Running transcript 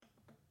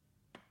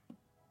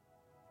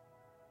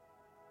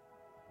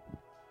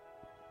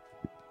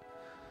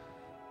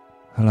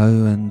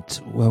Hello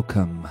and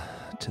welcome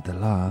to the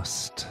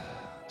last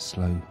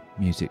Slow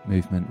Music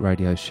Movement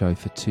radio show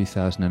for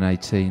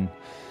 2018.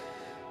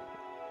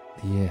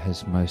 The year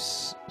has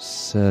most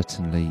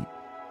certainly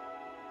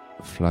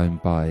flown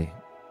by.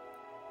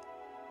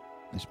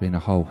 There's been a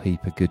whole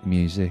heap of good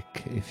music.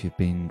 If you've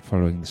been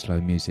following the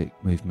Slow Music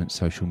Movement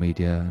social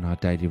media and our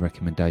daily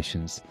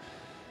recommendations,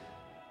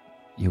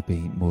 you'll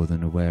be more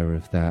than aware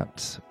of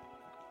that.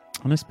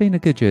 And it's been a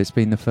good year. It's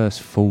been the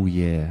first full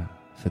year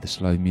for the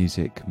Slow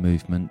Music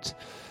Movement.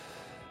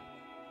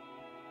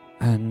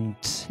 And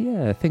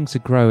yeah, things are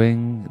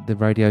growing. The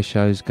radio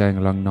show's going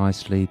along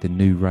nicely. The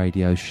new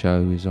radio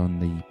show is on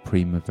the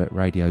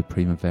Radio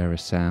Primavera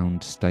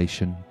Sound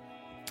station.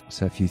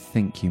 So if you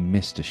think you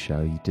missed a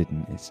show, you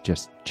didn't. It's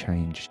just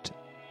changed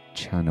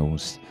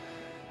channels.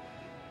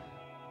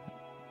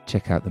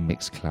 Check out the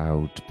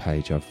Mixcloud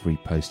page. I've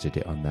reposted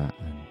it on that,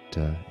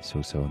 and it's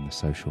also on the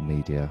social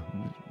media.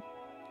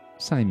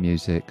 Same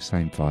music,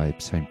 same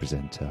vibe, same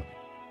presenter.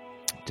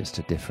 Just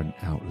a different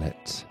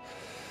outlet.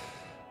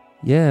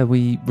 Yeah,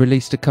 we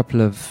released a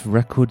couple of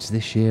records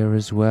this year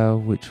as well,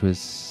 which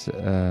was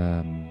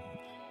an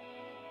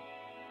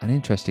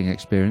interesting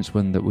experience,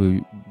 one that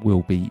we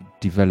will be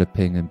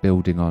developing and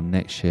building on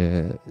next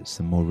year.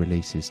 Some more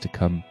releases to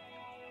come.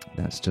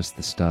 That's just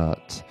the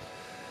start.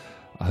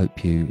 I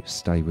hope you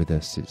stay with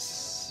us.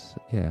 It's,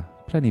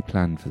 plenty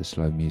planned for the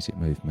Slow Music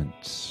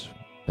Movement.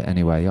 But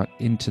anyway,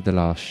 into the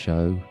last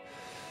show,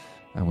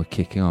 and we're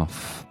kicking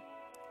off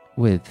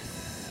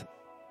with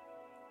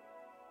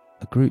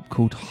a group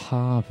called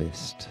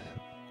Harvest.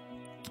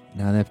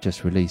 Now they've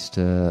just released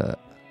an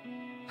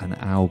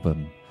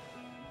album.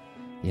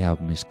 The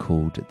album is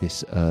called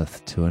This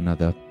Earth to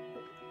Another.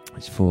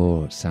 It's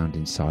for Sound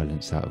in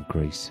Silence out of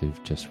Greece,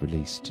 who've just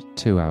released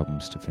 2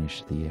 albums to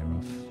finish the year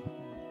off.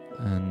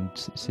 And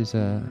this is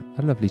a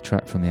lovely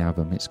track from the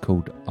album. It's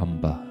called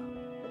Umber.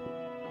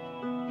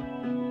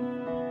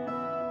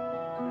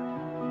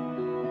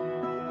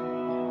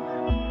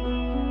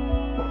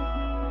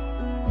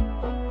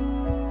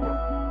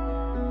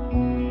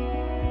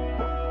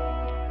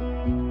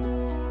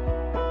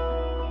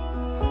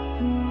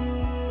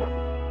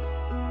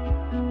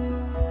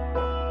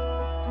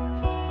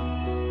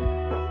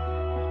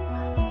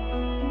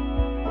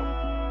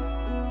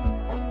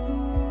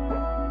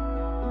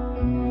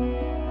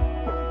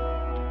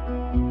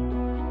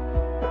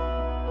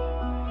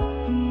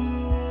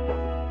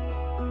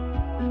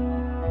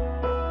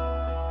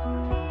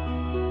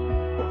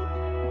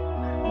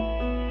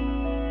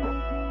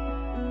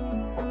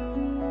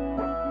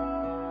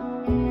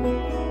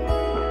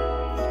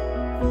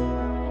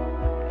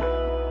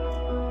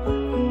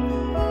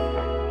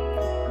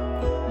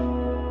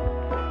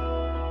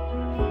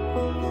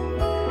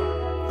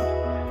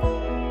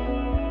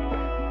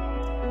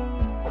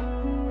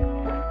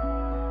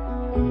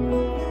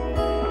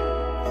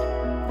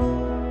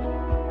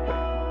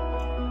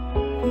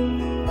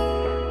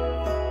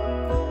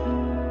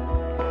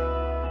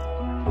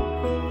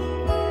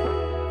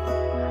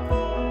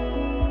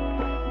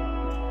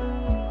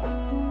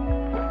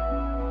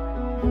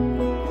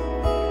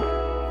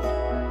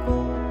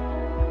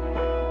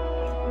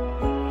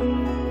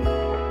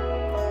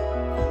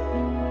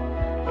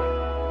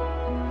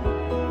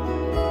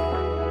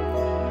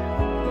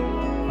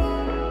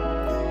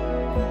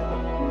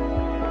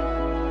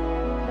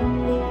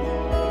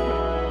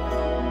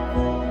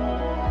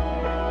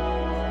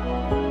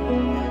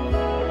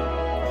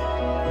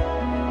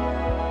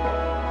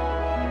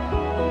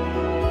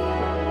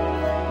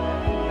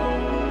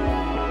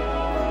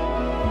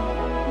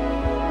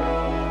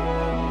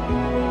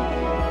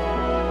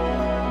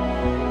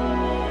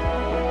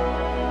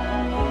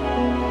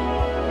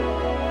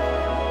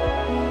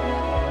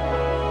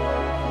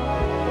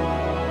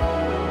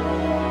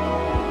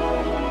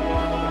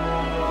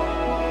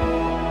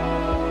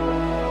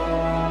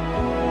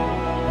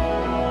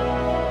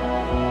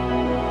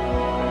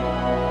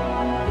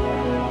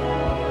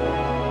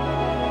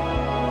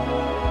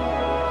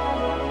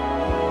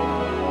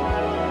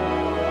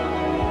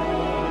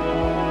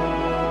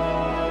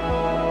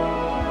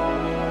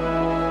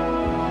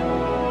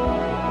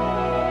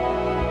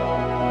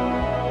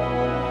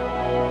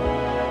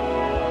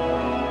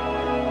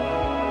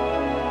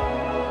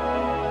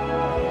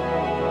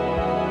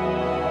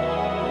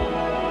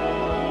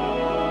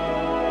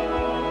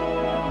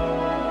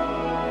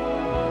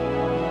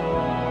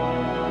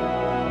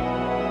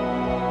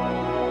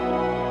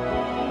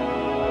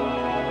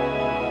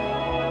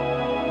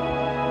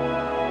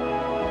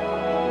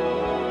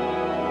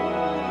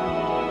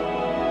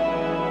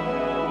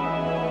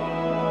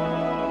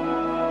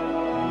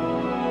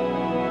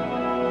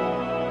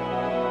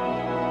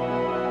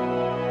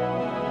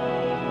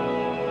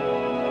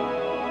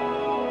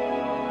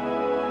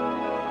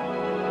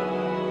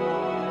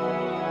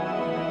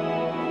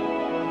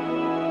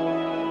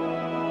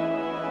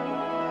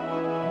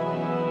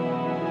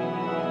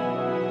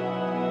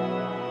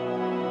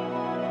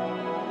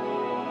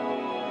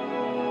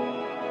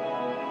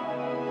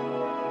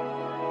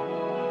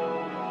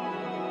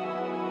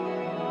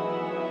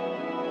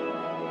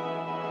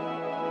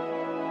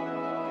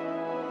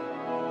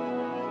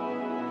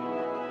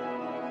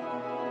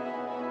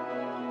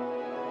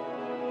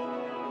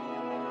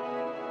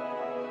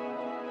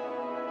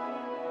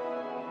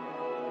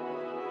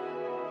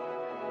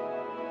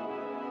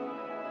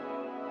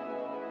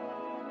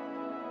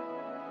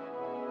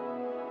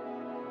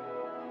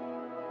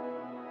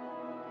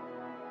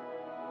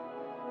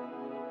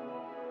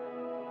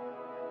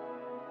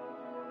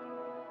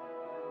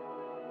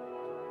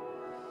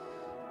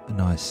 a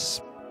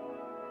nice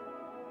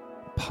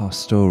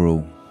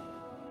pastoral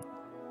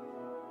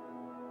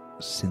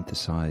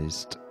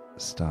synthesized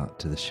start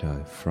to the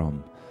show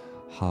from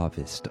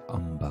Harvest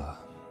Umber.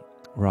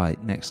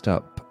 Right, next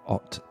up,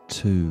 Ot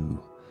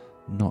 2,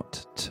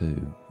 Not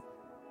 2,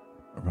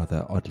 a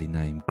rather oddly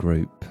named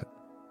group.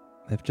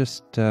 They've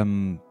just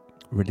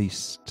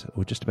released,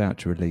 or just about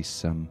to release,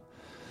 some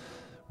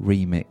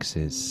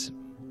remixes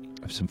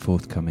of some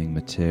forthcoming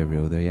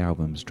material. The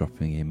album's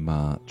dropping in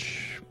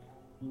March.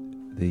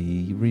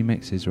 The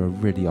remixes are a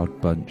really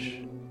odd bunch.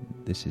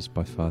 This is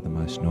by far the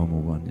most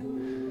normal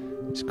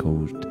one. It's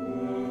called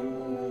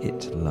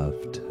It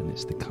Loved, and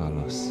it's the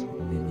Carlos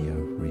Nino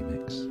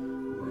remix.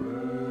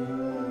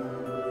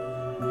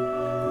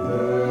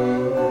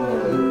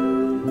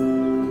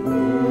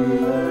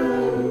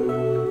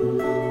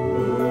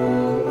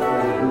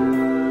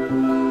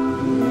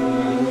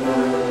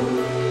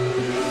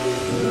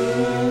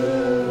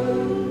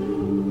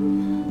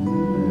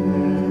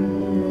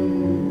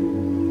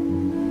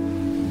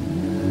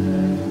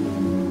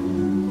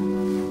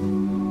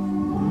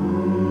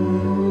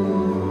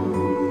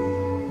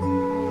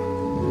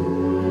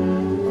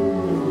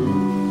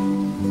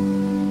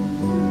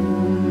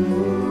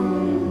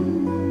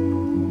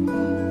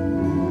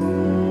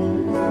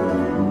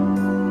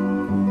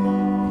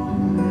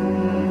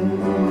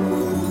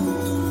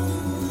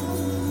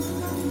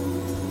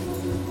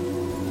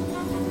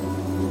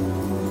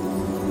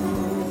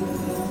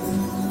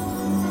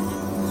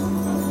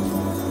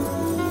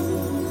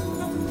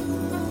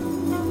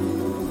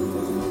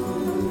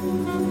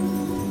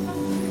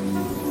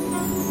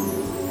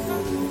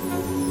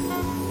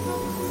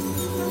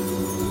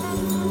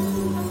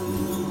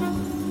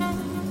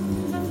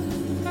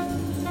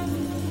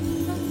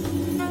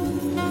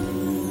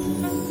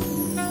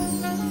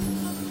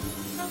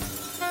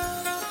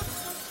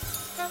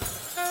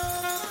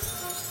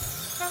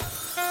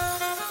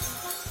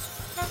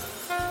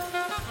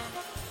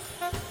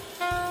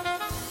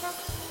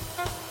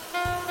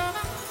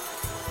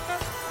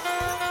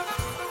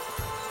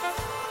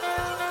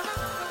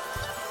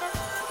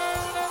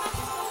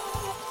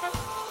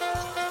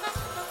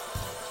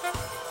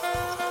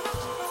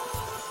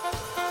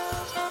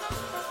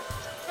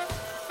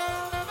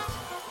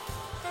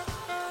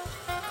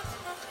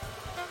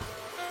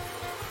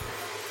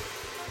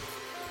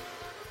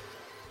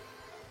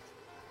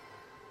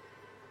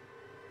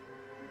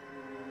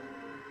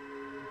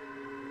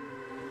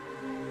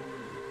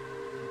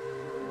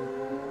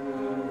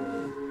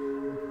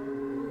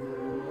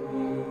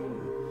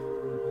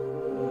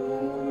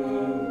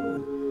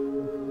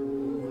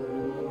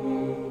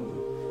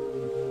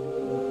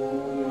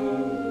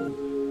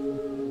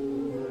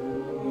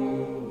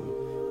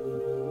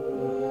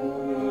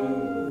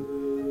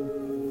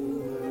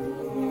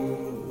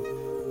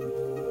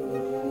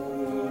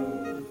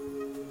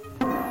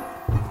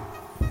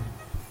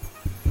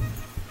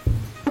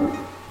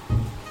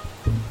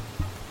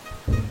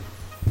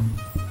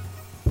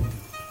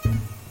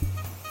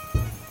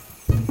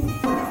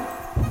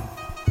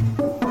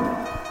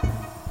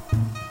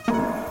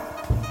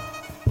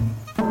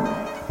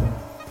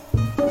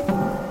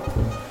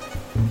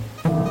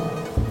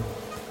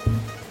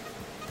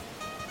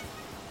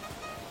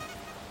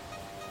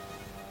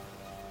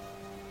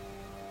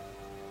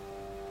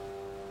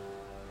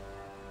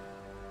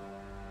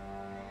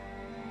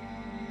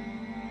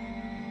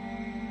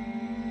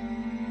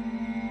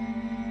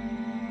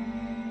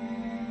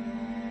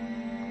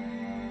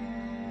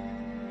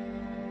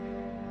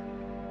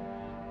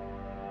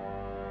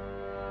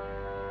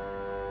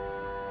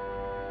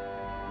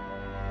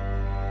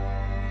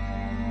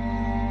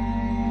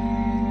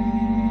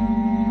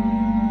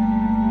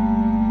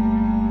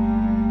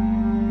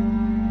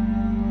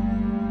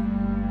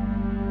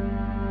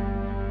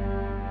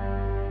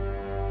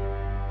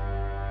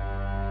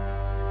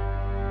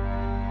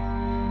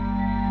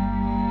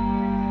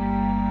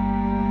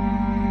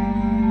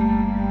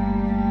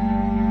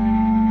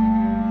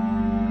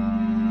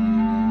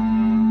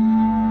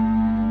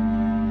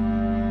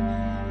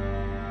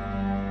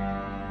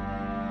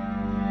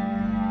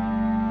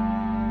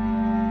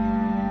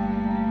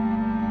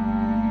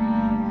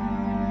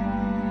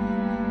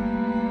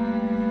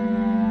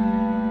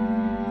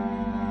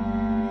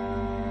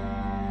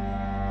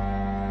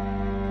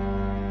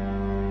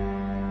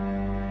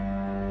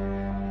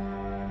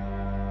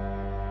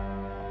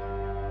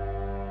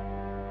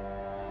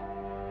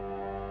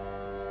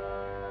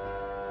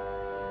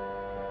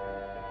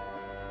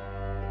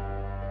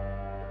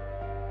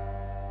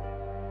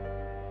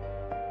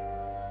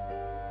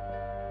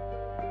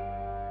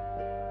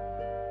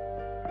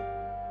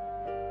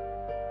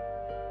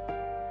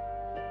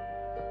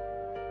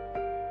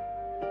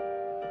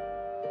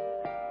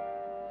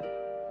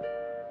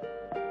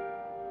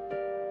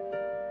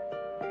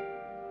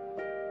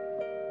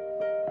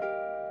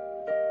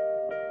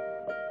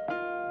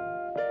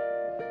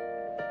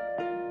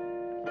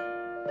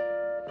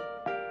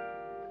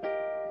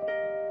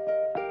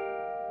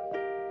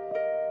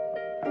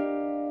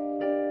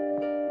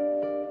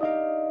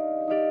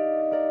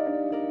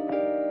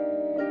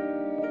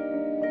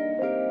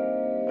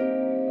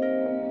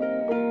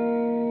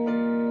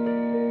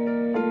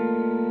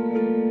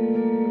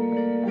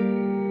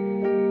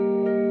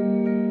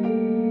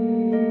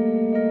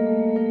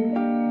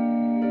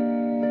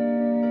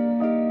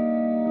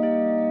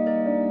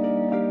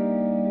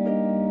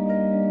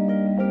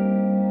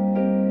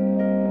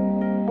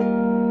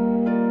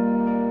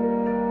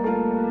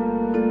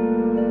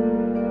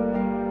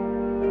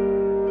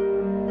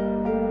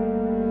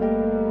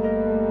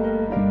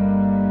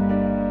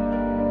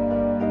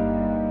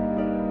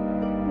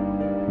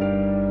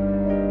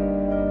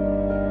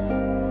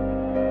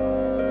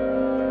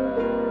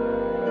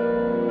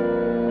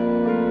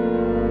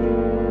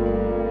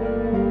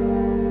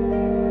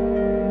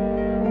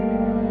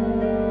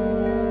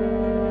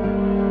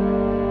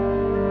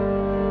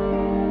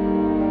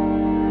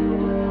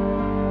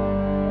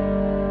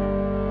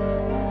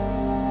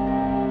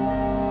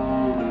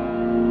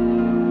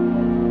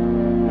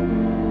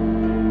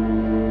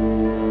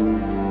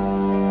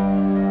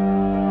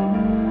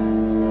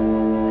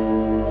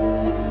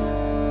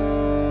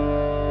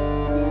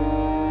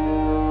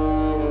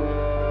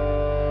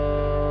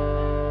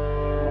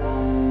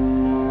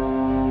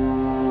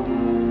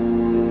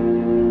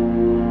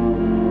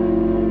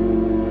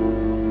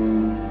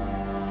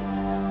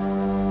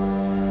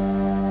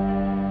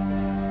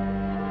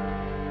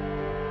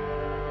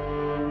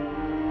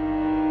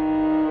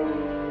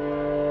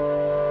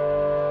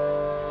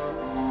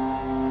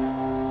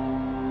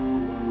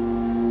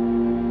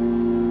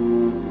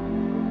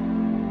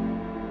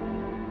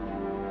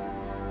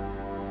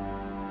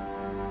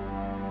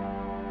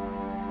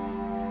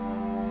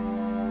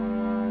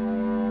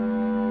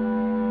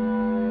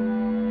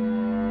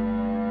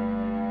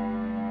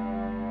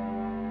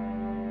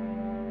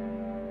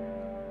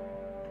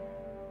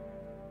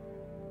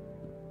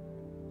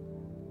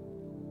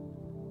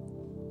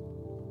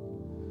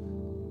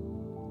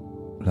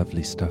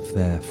 Lovely stuff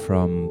there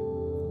from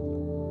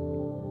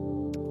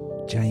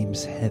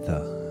James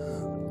Heather.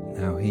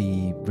 Now,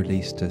 he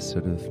released a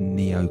sort of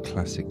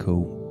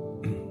neoclassical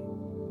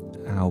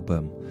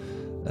album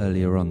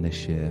earlier on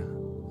this year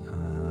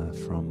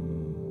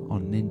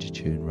on Ninja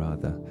Tune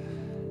rather.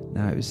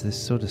 Now, it was this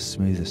sort of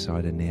smoother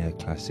side of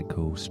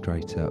neoclassical,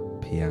 straight up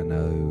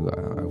piano.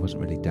 I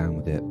wasn't really down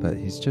with it, but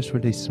he's just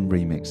released some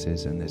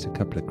remixes, and there's a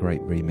couple of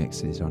great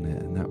remixes on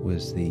it, and that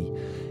was the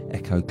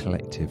Echo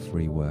Collective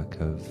rework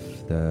of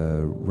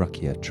the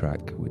Rukia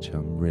track, which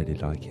I'm really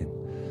liking.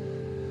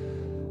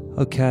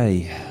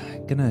 Okay,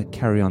 gonna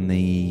carry on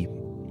the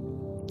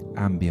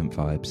ambient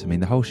vibes. I mean,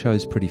 the whole show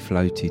is pretty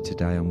floaty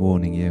today, I'm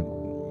warning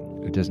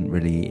you. It doesn't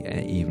really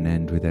even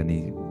end with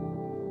any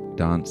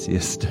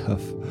dancier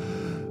stuff,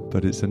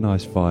 but it's a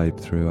nice vibe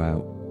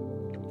throughout.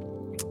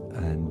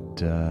 And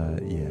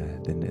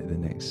the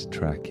next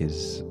track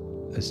is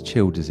as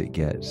chilled as it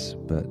gets,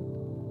 but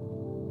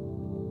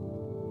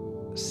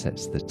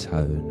sets the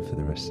tone for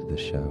the rest of the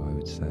show, I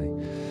would say.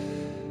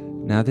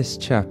 Now, this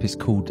chap is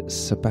called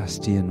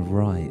Sebastian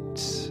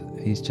Wright.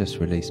 He's just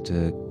released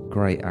a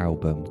great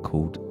album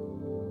called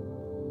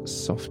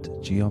Soft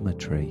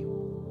Geometry,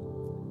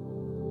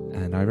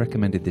 and I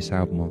recommended this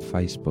album on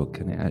Facebook,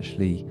 and it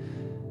actually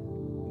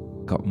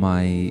got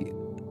my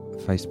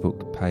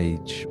Facebook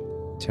page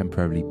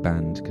temporarily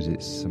banned because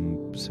it's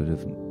some sort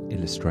of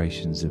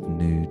illustrations of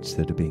nudes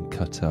that are being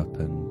cut up,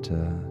 and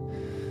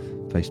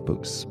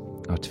Facebook's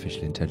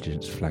artificial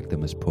intelligence flagged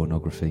them as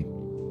pornography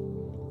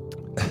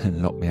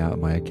and locked me out of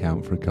my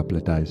account for a couple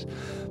of days.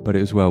 But it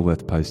was well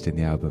worth posting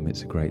the album.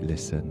 It's a great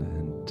listen,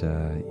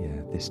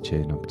 and this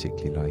tune I'm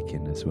particularly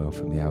liking as well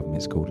from the album.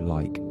 It's called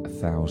Like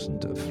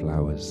 1,000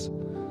 Flowers.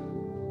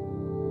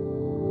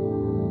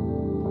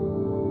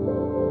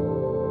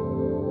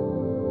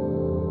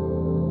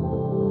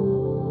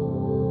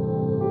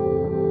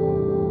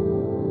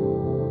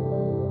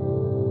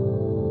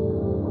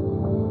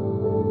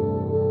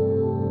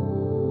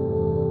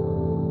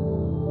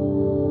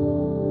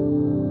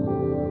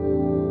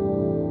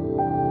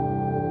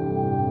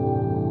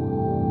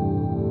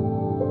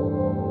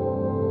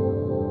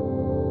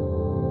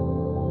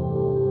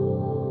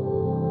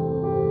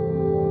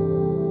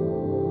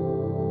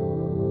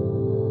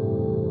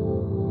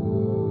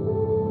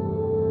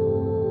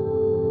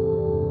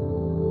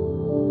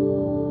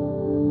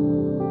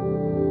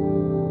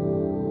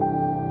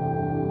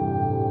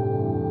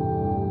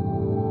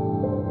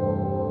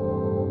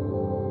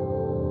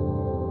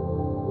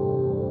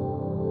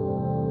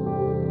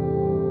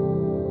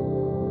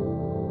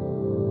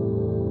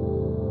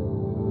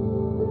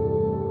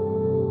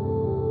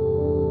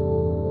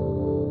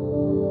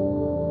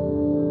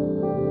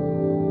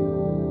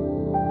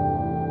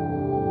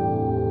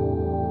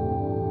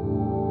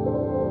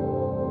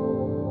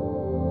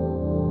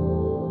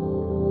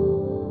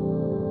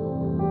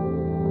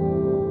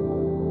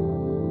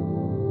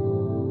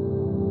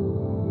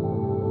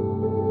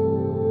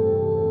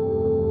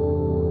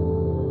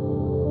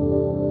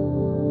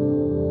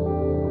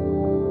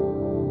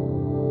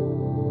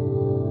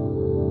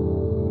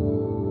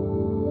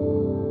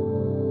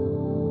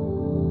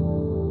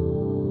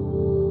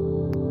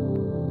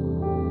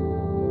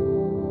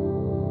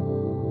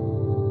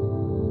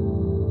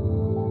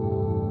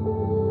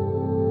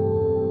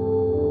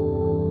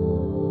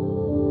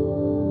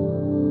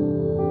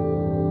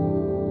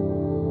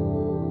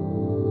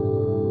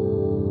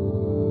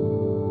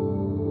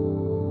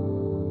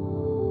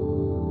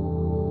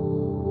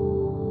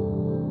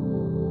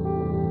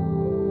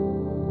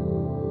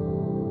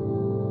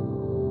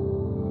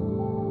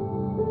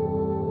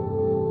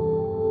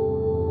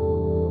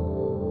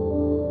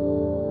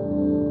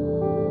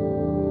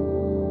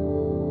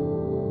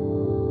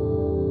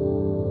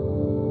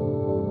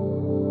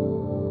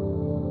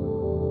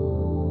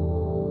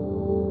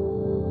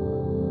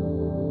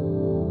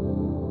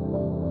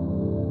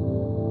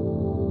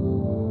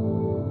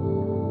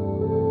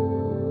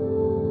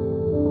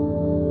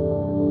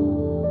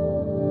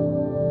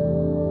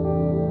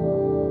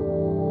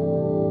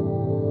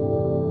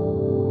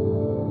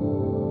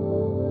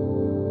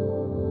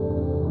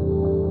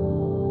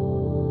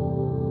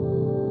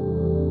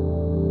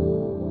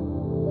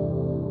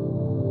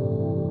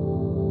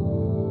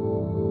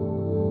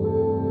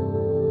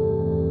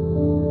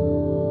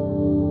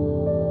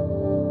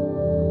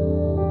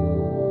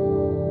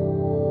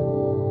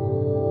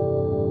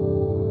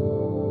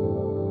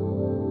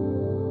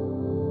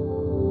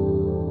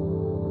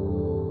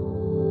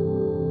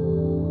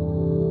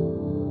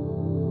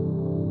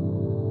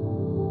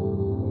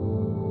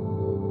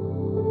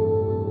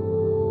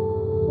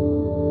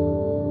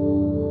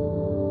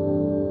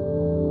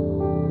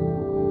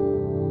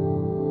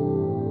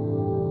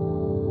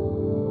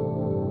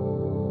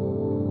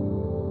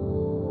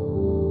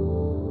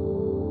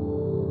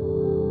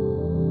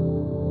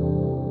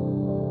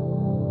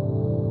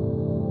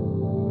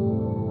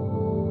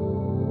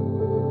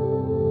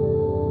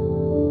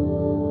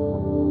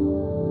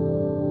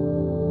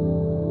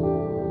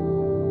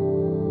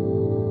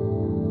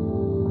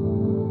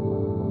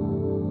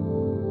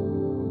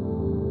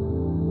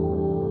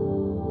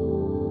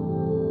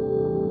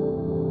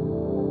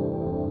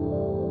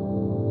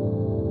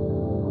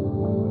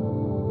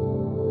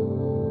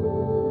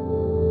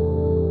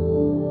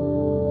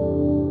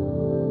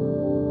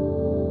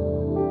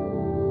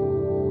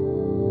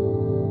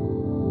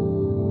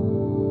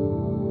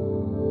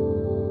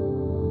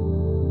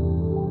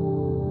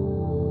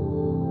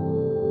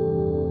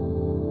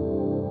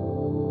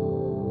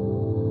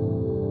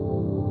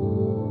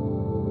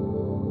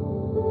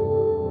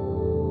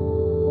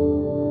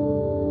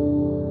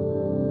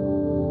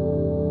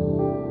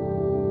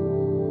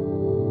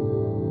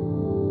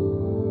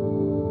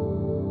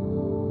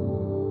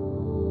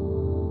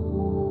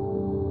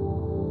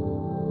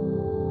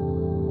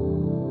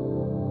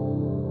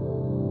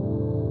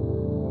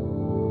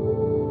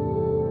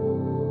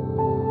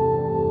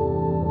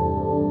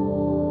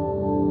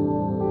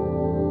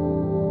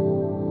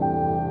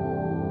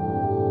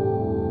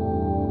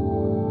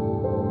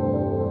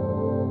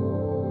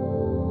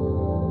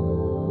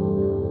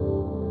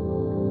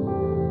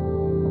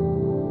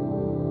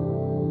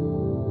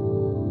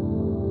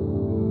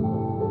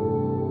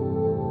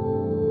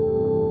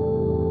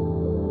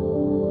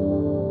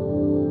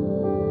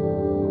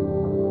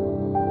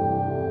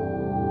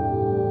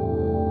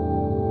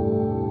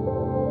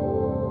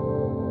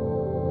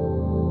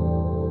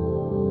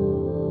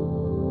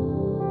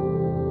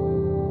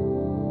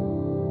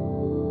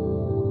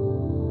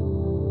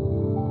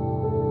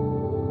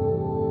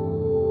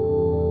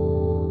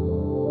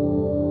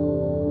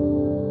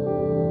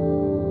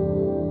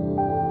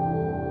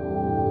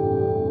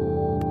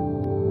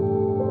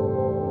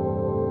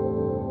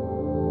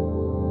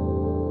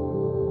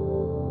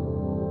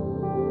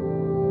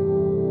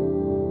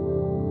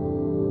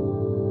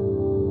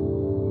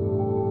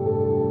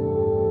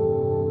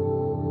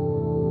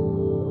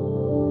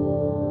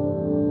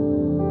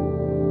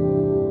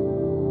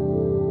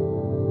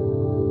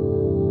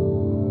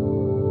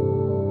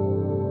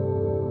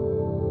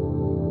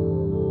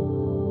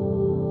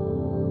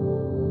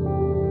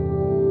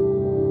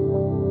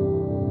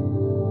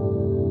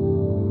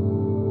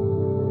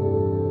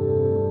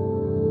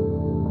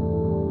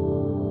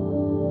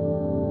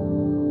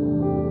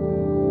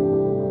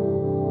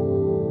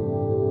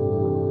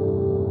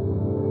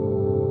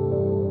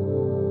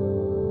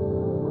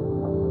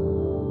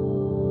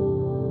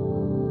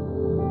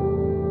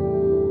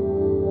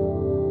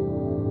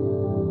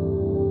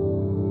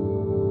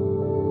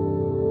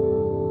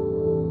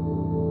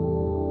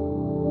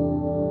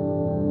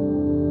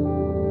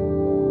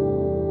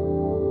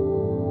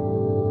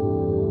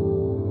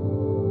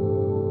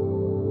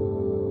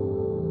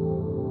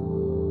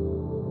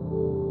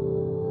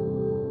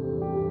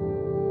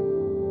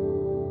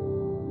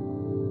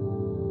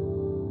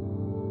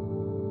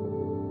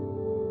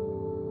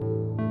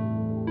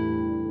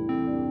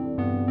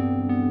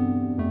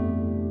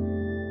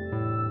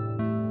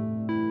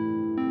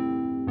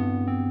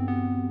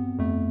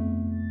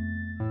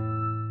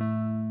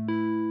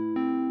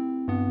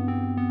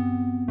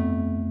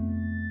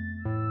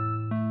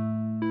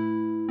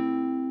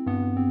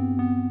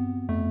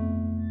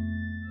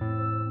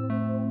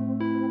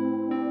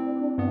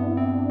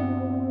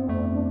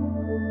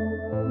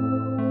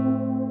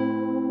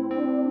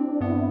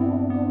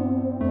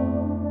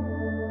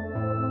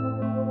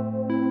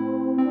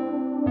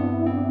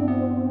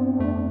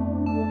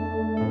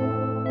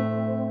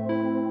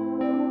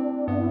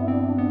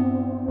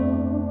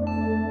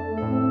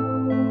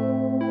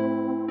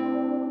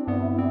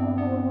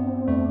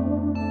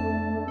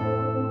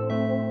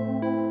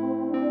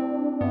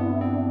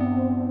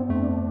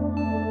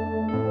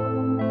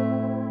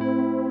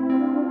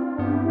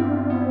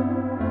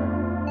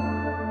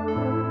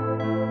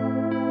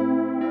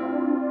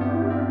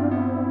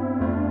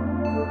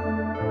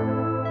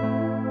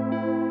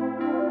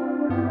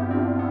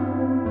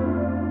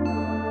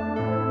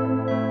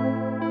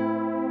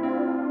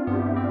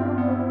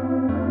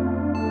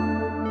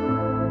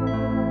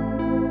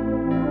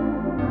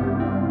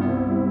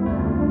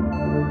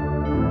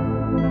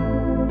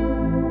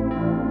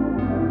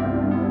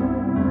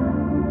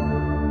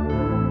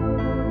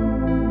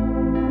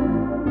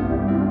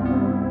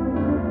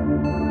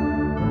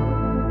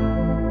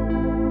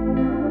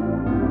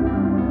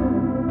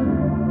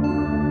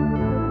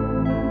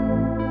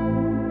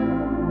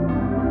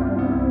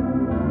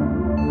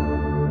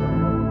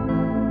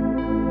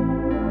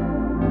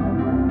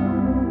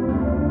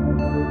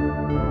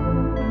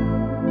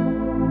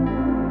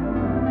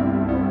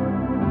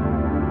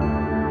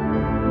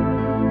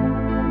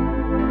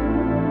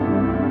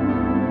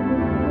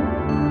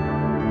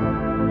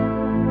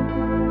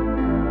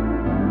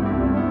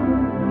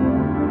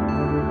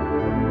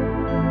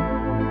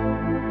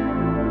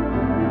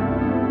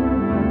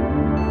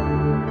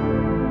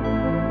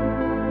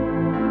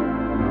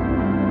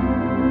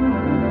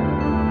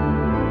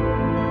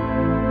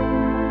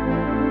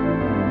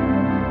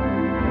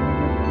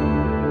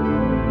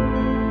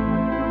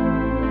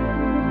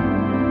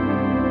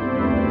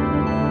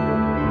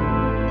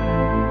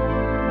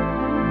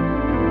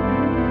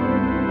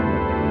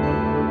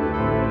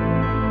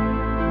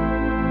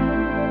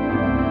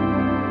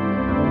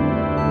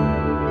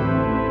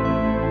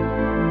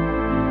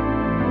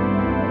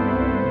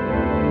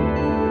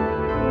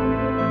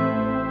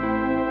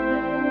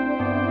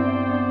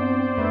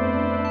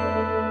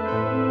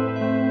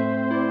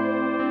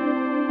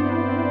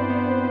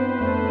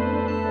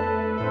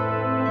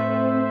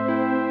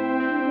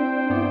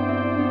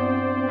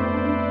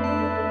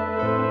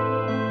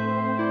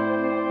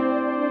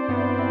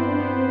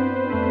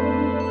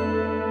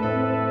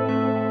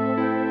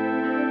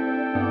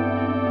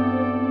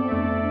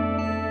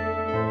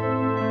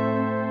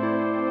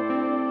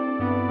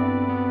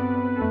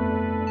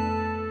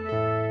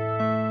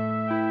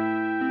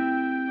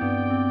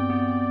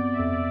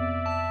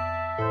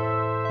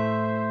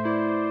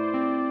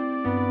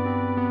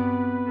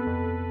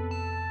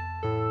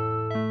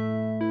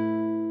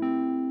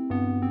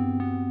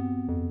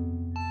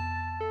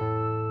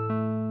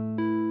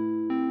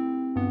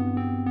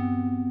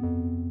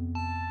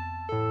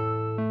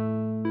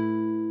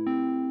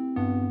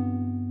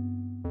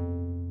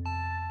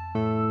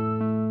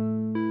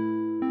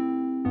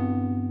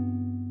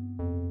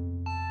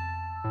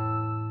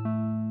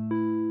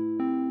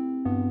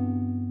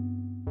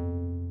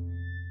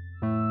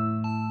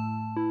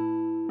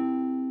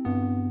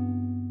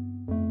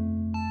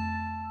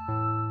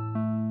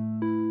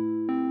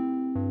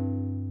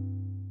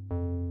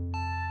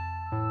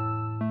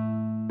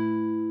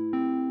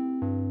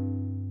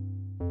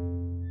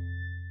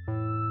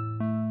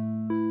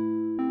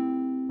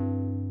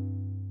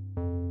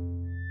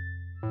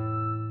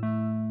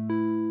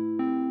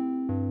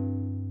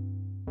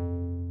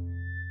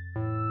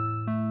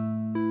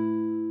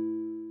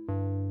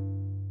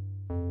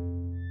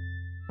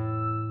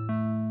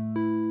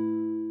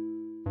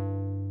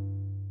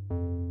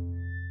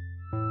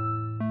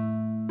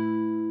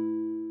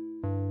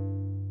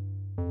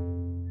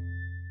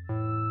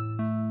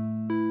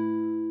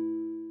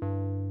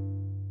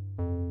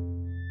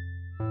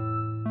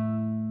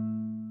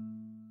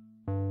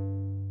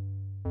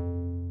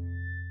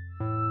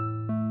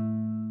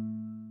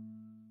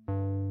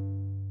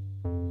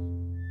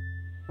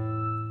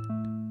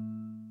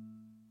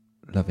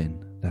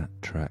 Loving that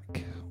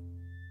track.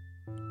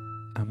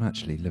 I'm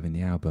actually loving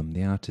the album.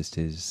 The artist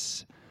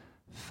is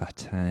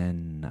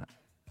Fatan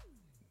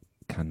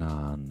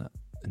Kanan,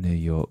 New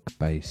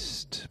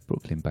York-based,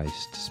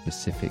 Brooklyn-based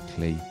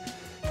specifically,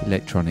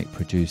 electronic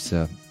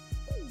producer.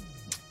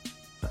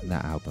 And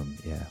that album,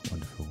 yeah,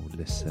 wonderful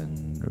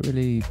listen.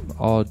 Really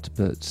odd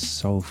but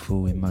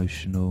soulful,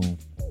 emotional.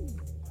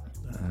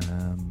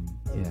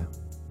 Yeah,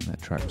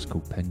 that track was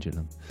called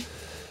Pendulum.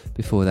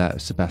 Before that,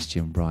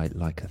 Sebastian Wright,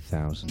 Like a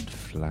Thousand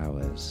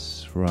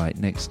Flowers. Right,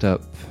 next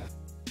up,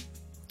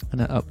 I'm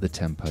going to up the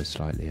tempo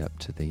slightly up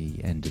to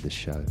the end of the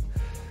show.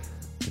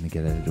 I'm going to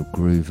get a little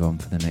groove on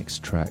for the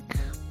next track.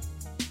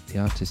 The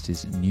artist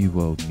is New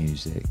World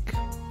Music.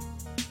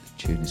 The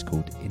tune is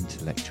called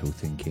Intellectual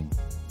Thinking.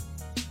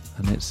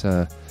 And it's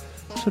a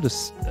sort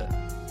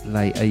of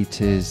late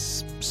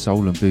 80s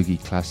soul and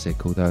boogie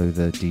classic, although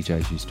the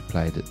DJs used to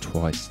play it at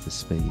twice the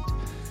speed.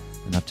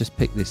 And I've just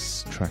picked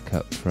this track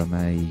up from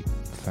a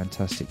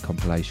fantastic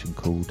compilation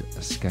called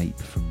Escape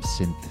from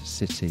Synth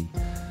City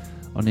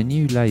on a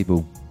new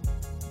label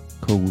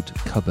called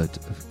Cupboard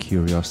of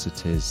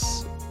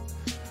Curiosities.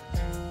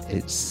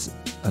 It's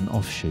an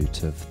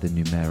offshoot of the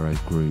Numero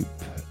group,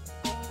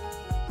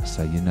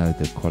 so you know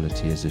the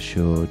quality is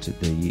assured.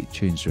 The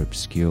tunes are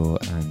obscure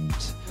and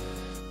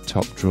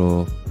top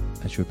draw,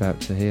 as you're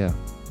about to hear.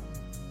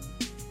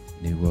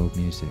 New World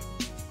Music,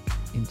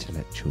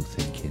 Intellectual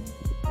Thinking.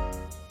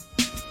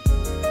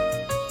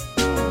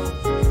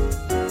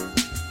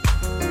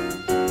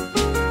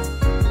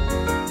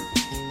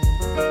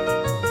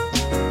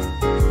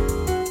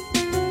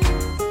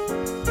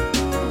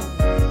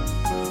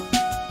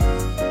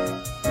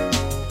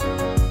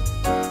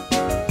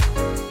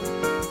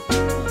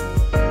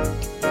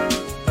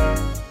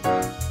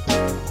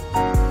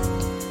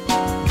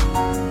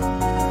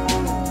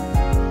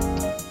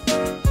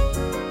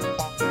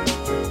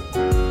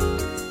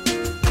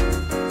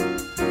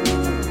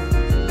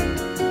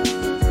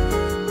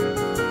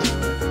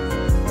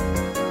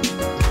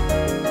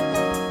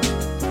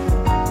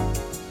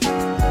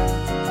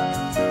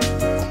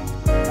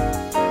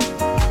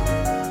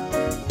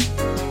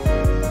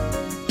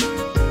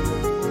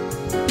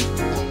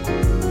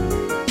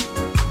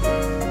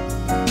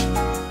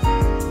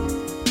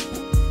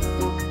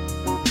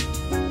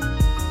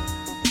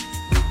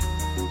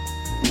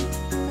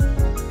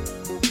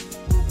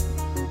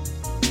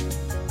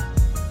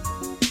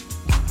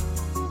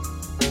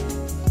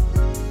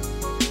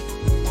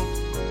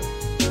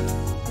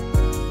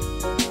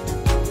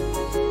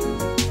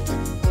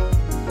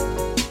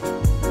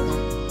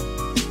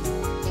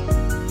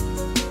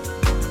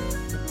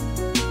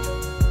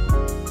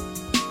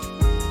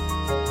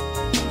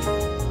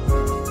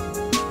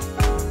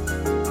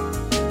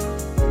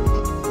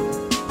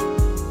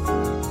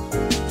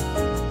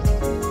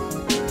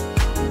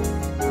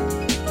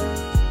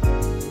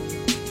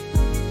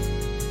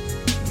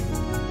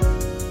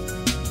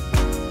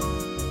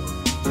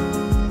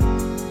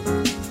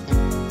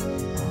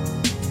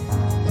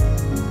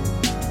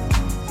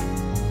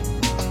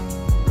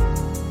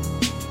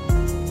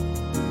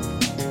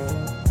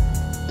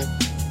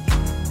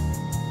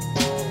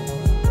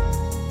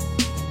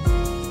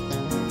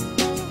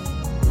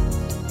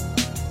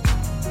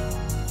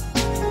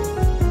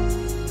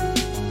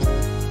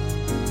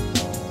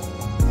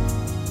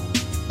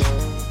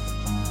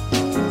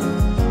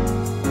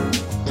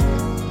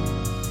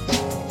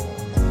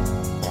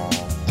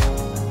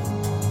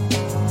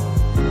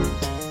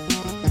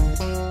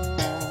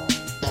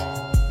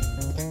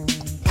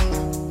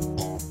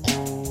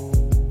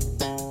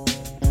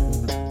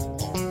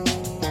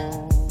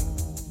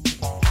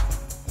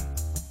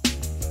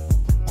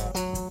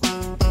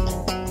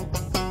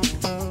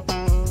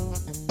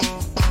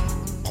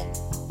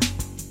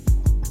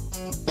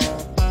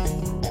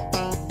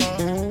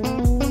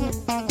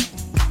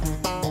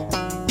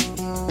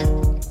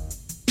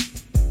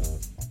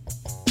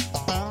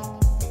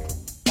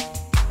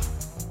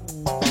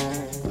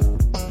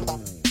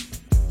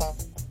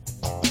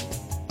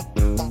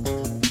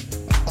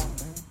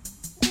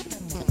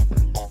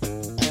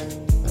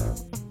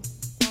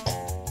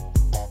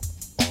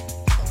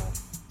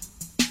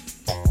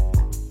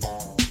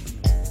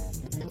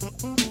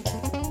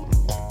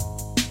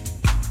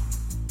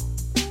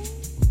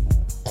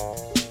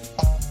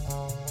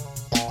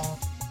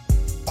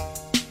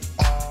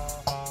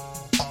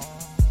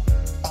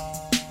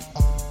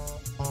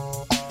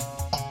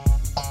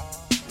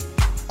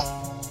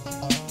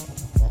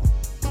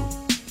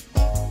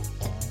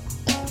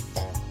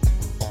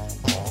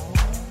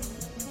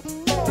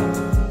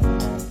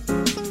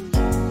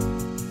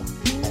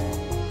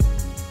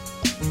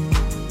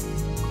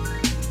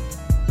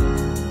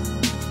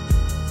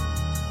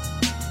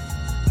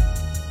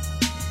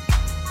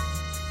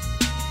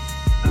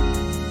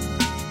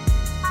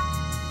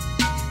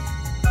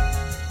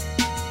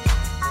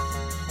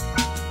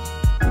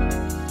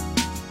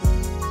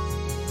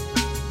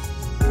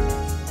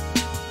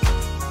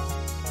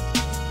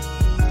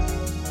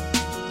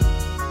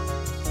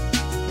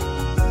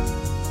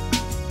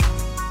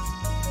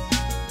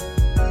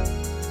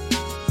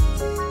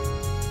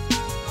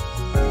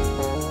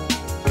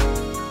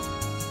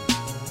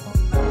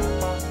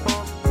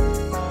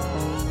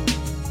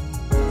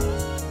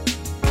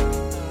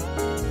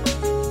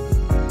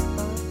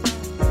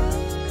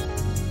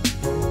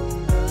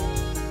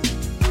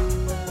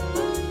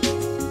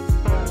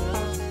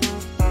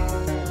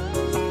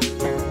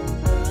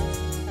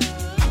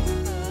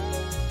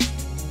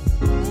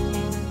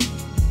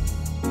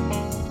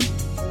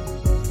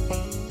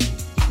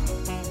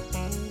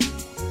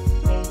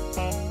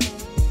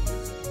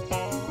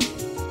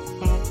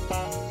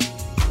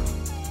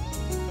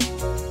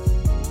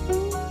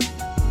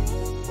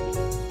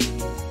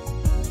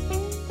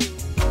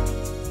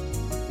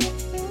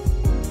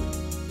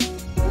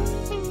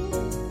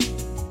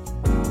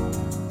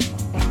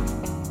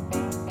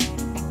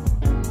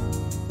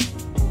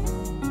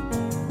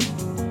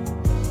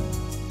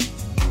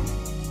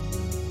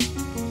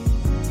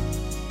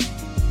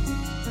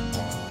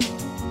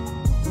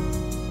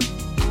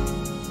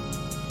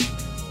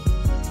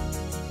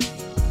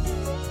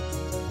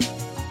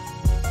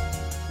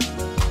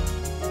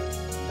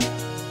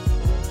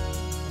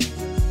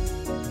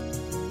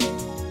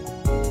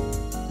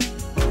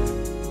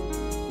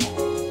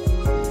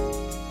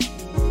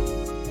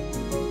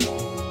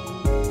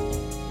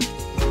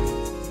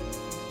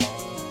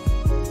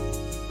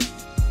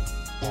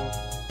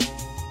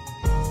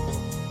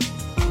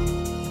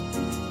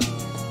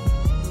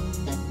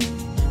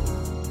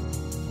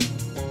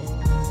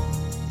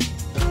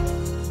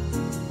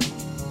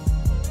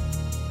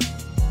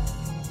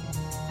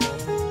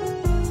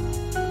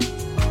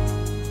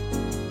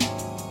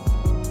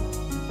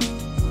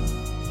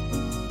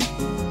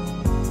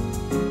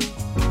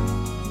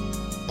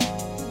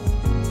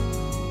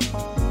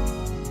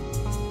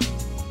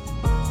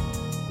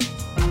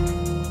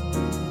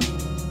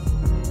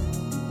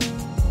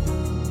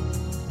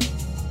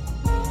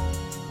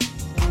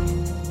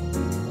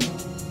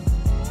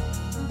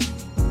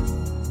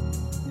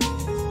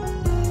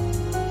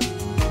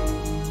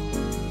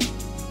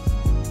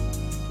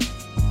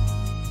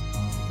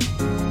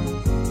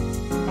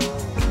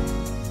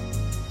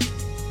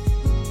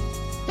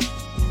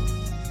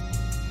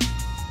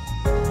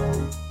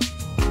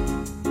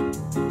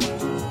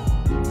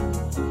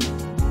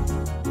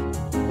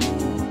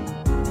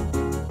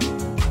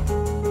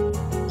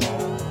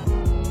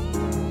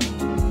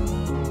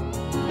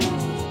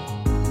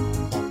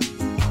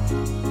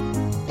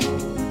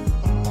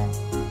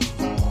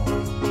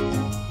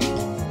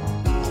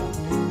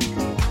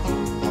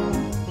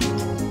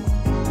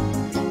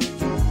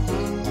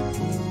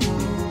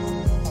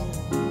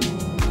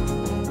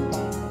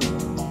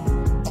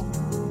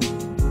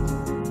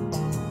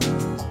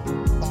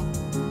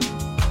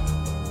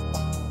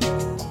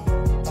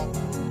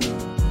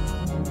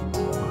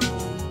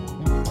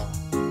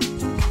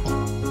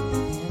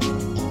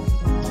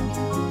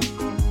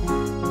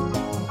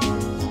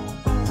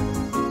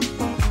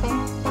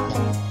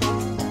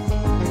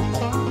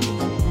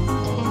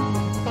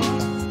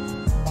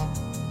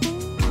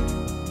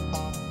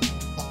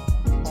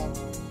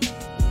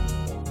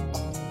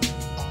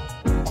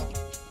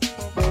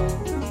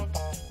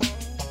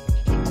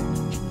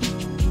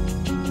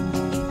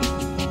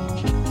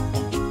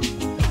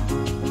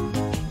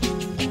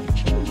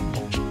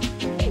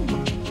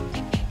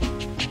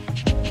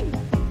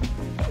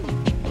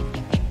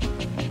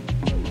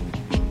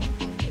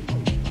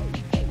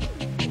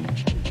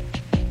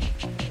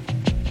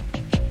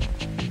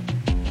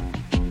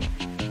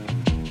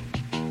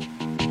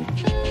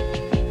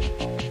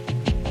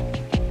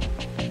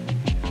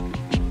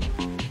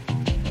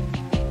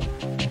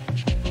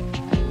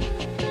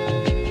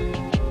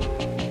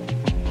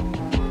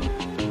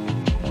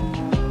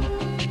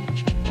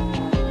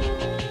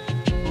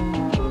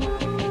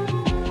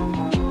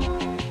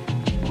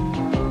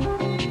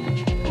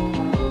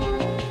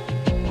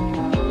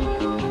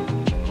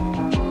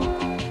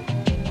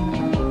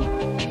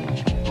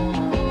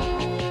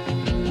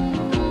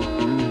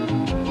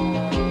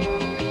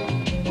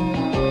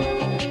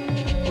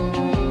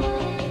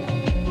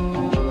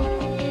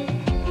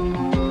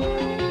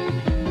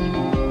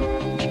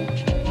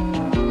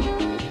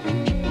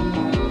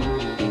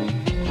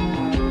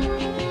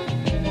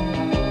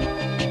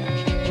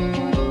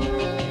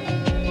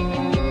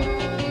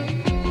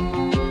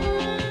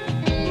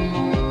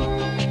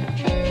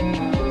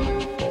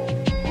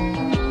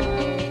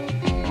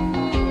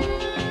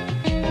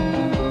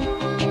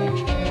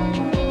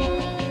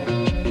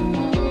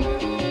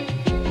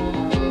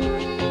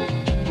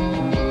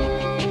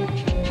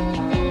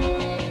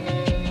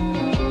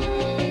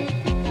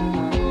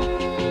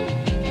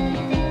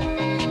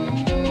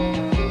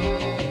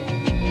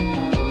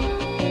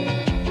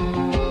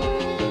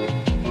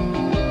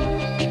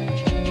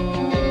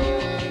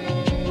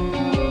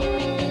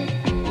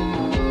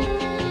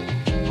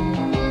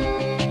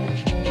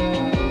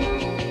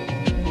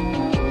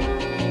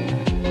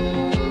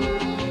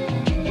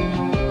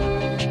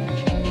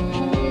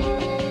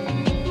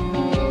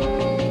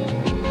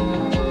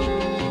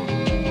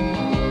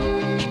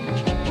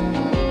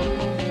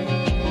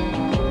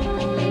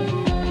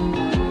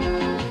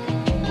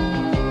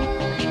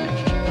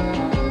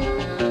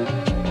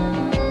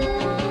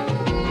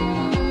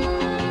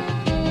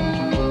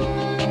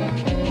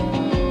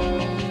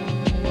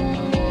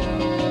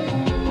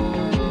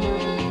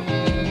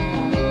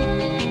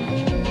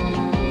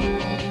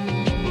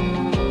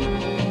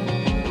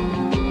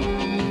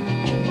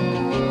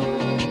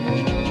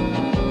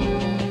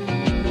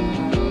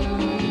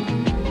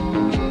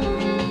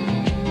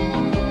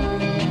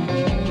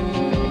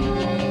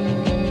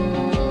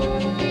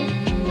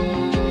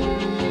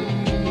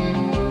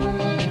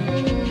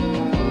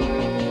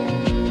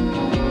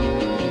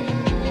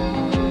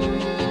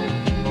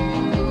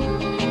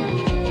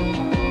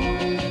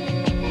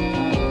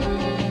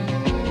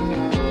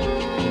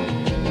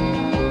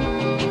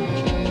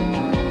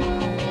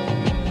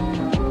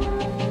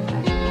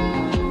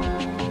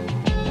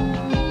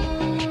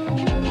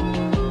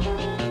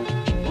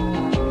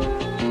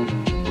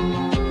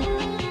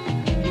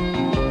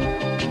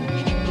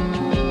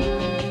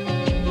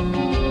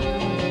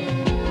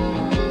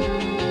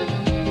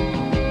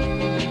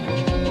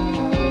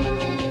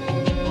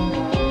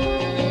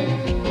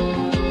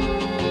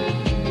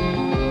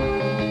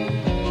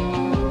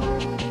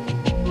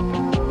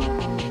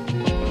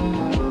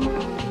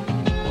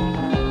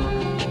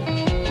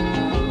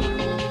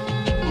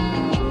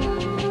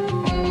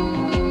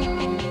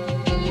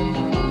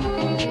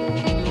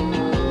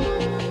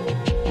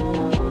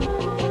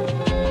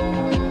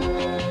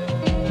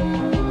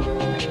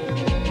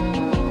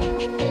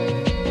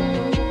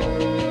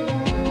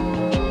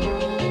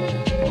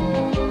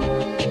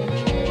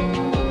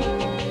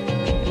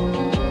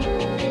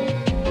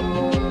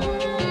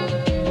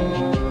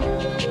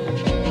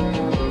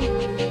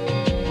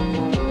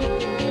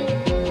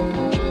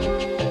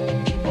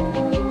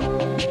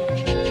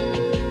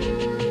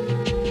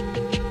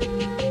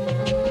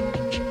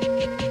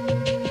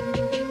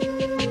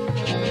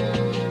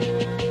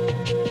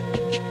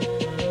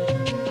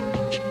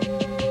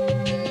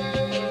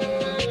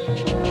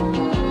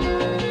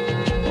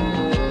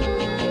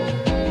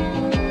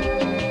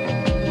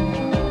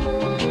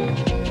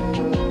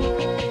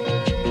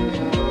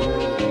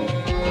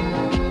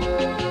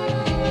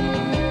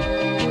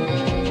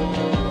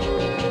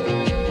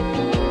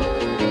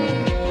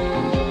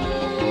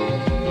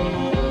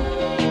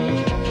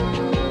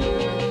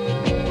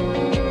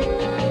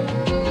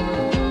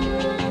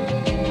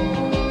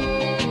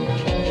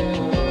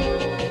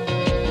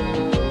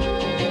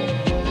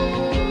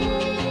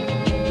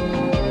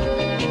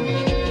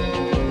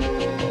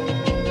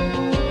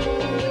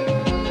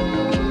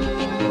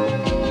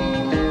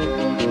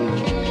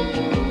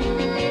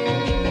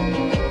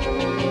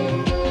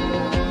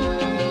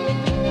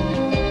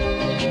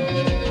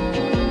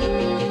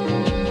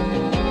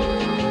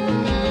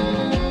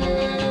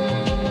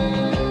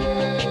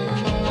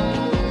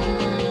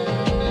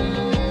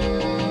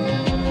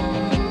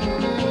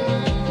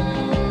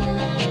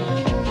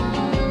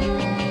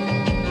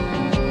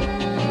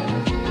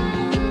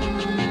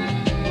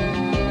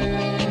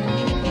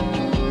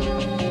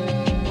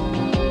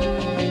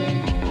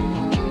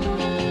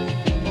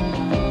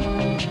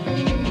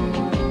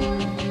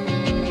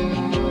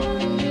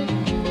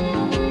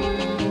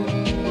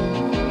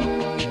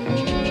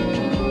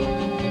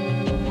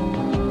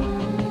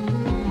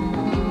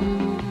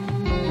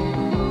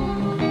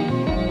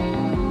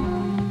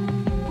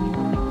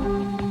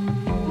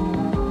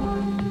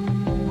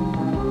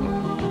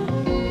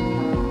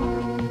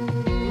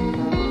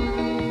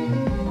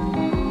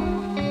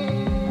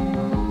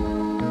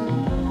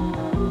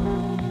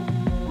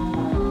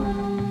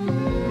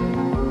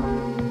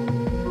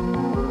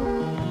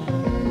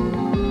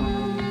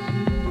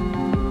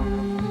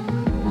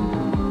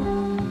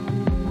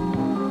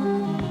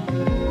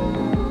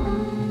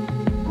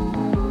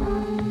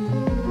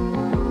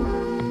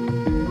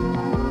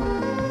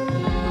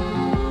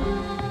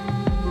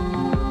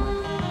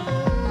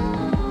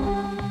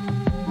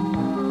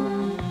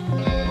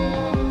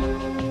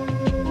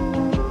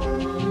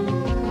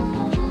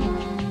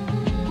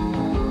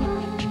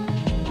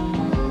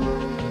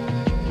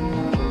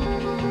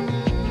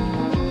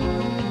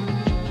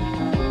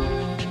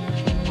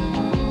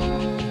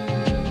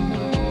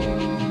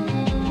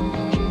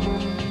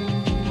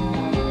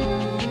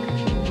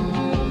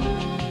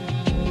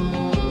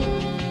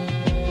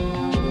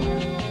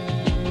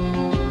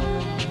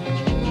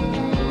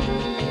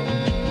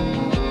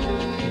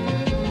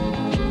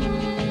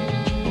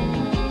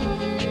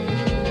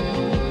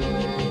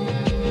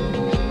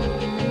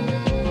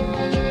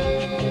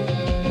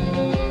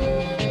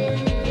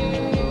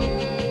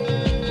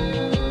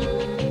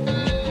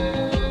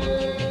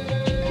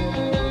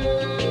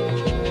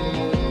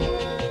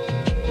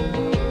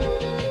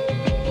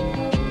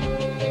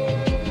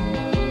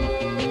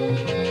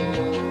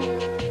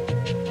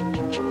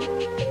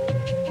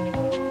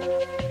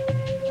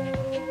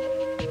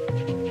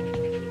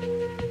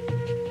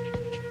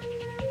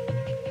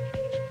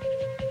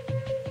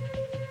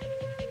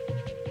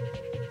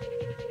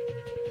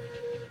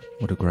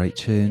 What a great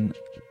tune.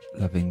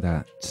 Loving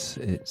that.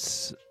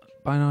 It's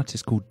by an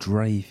artist called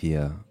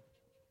Dravia,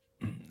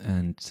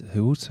 and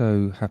who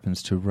also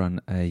happens to run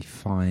a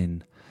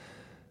fine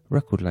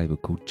record label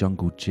called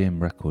Jungle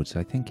Gym Records.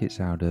 I think it's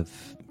out of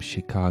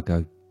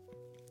Chicago,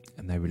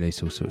 and they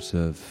release all sorts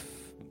of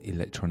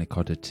electronic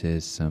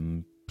oddities,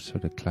 some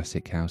sort of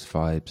classic house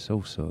vibes,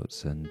 all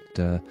sorts. And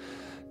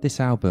this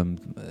album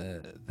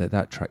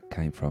that track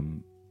came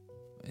from,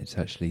 it's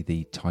actually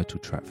the title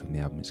track from the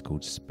album. It's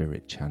called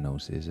Spirit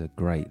Channels. It's a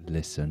great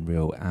listen,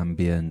 real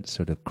ambient,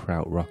 sort of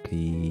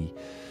krautrocky,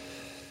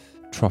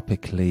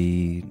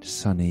 tropically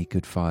sunny,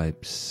 good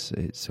vibes.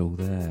 It's all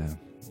there.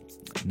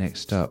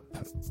 Next up,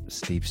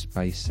 Steve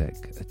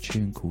Spacek, a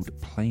tune called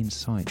Plain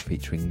Sight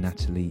featuring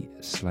Natalie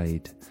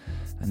Slade,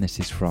 and this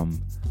is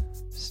from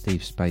Steve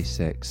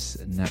Spacek's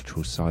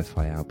Natural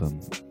Sci-Fi album,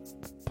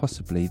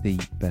 possibly the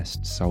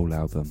best soul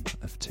album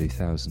of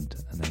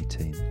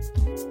 2018.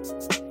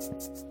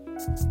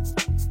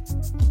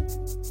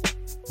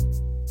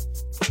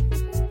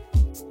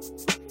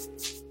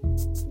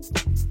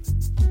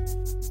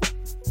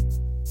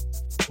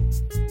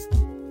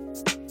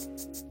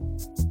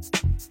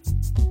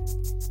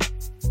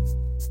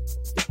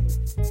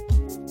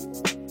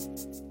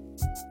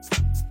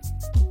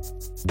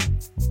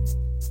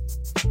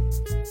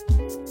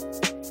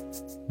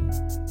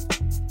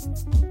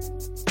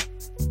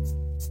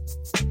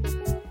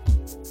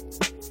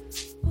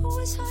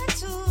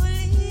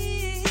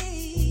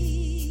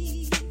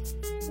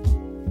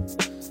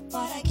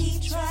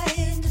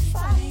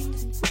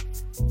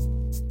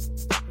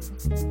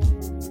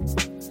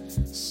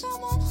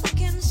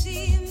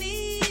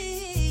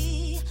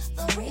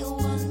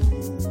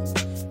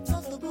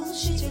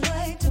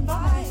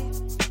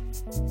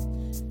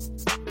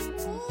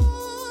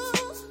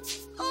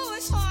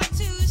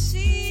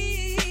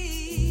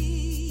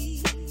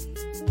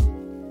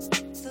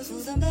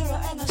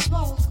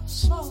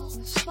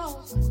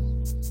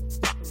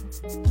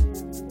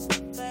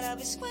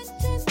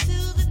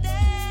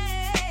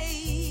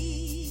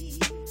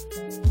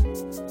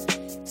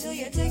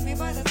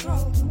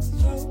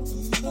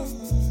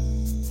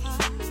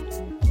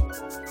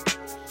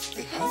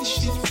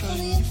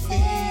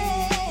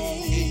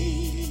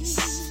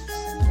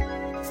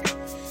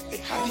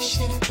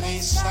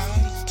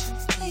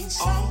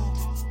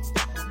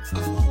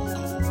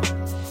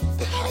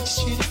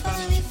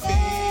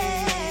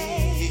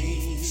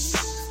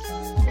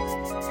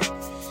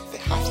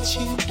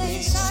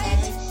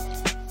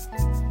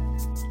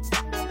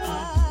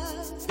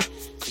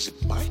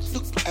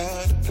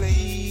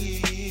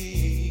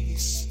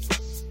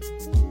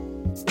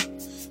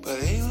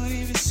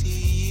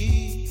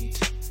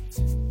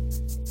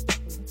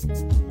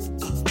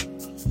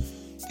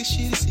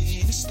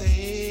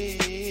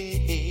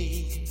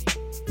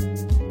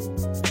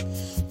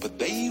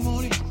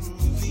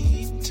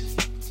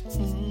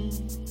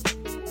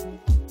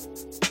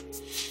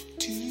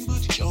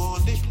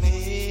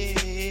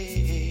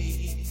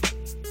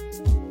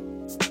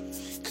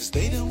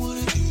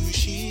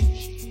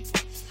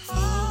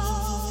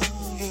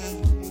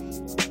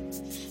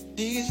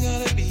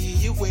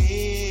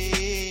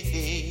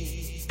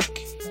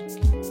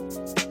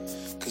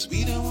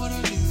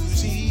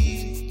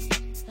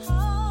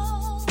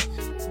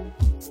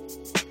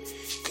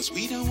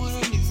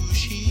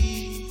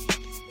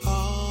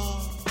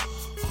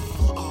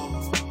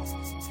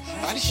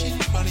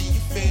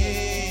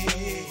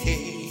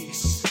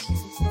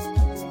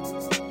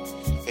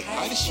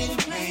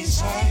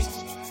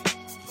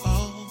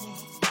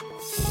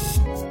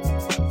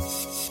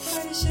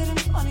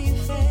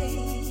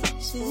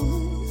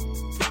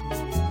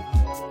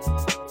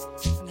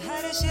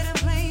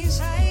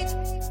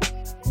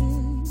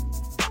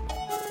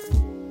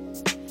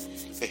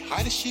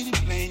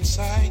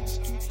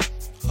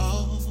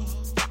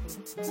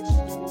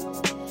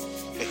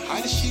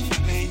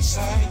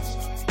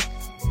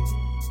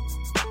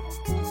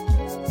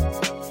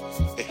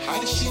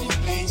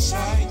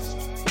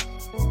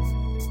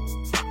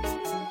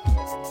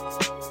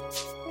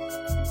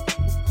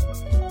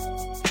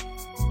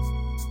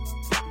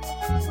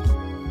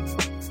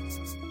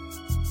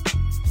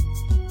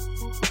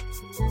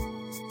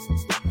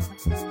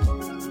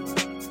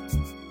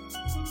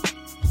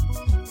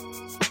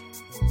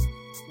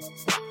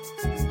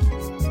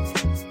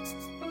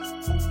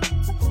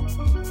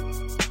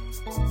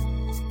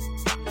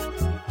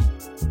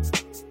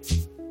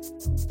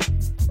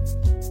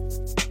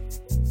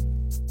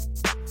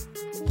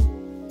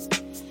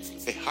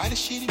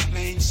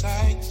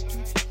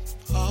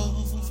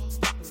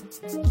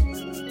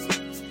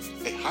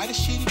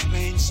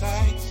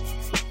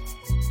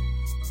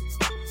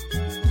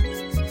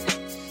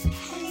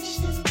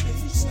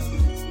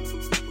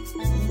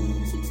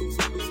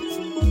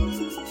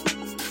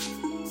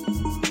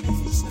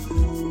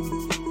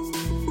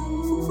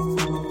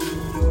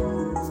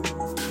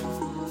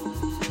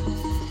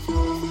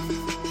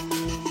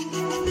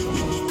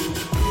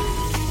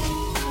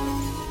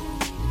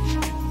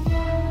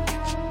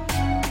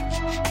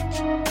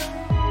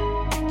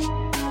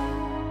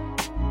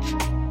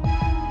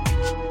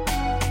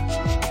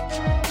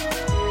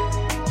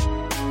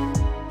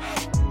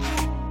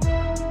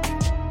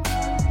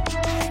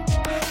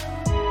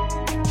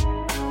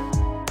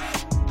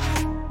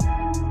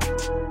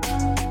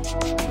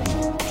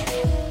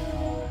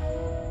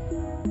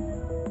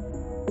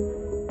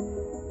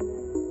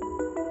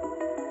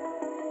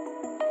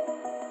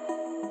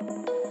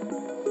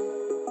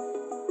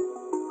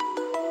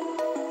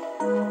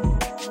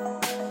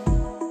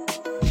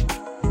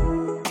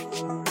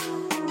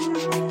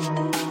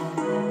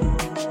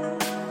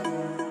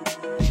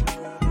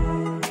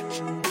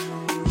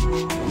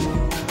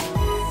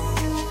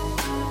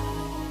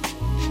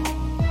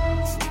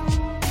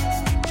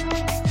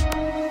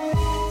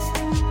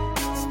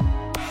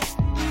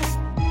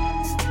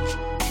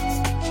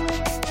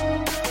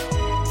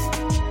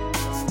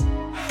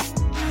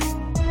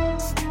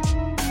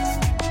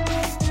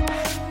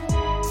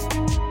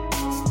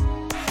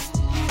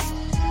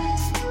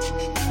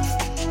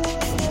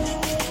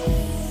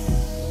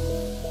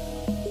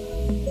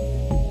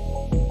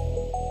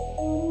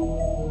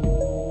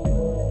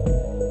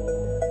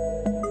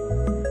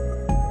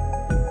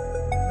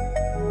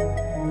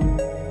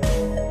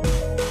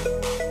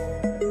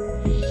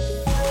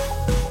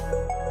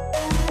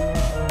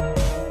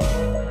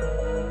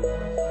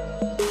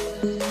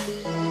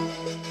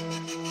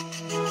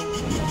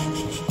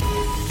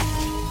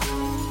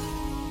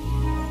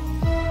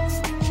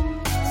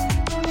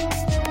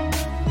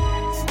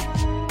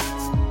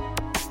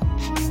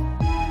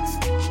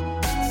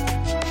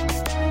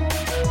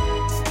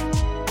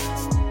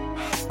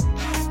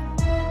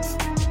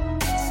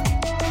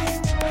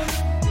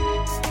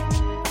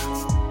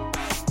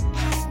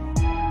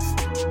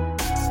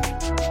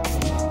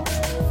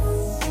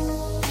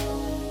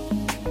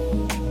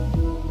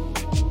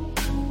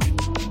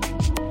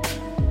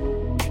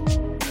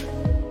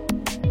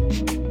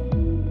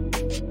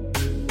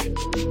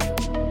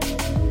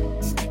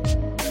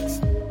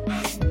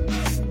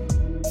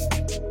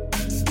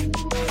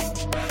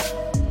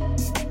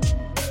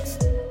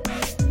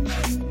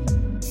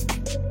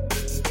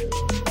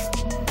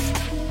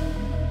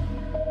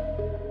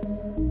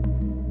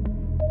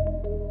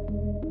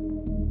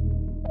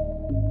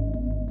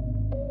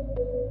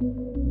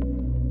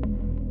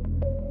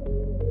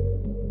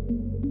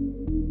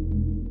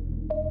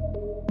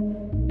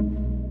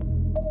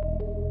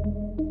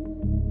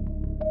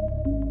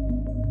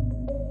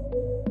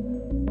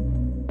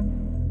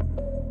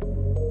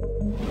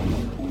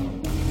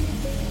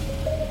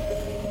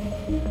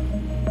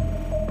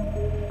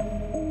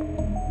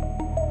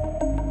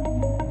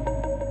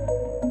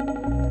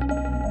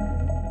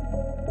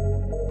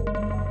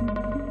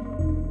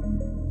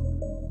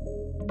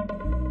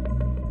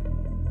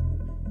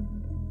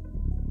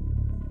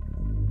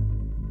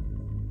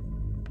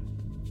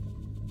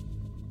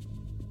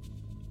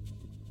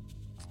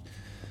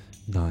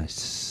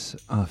 Nice.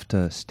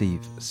 After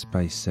Steve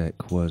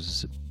Spacek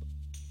was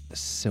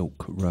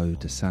Silk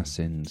Road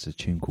Assassins, a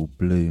tune called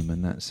Bloom,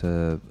 and that's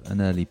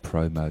an early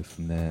promo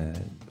from their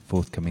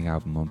forthcoming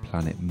album on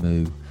Planet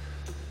Mu,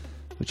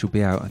 which will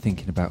be out, I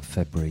think, in about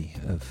February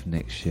of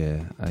next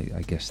year.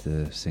 I guess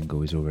the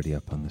single is already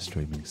up on the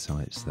streaming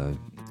sites, though.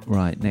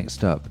 Right,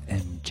 next up,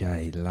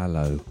 MJ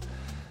Lalo.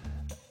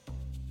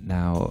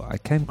 Now, I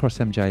came across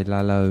MJ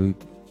Lalo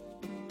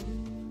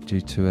due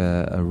to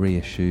a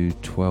reissued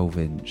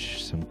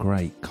 12-inch, some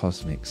great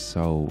cosmic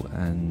soul,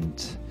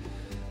 and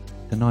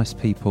the nice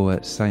people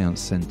at Seance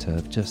Centre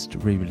have just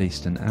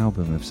re-released an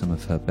album of some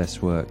of her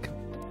best work.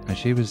 And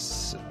she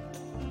was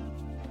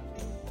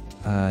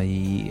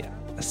a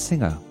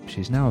singer.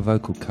 She's now a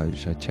vocal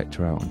coach. I checked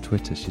her out on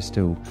Twitter. She's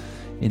still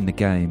in the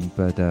game,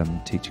 but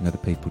teaching other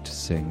people to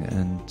sing.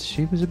 And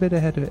she was a bit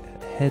ahead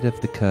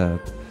of the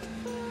curve.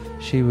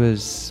 She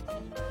was,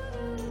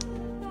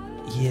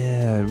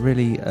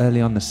 really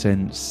early on the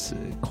synths,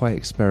 quite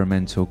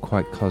experimental,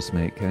 quite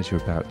cosmic, as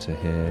you're about to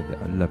hear.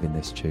 I'm loving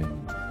this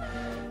tune.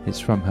 It's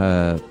from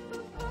her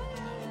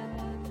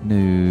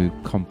new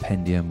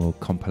compendium or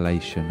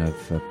compilation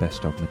of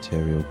best of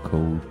material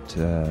called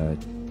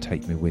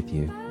Take Me With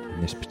You.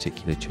 And this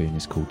particular tune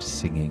is called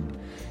Singing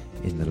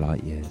in the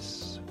Light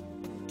Years.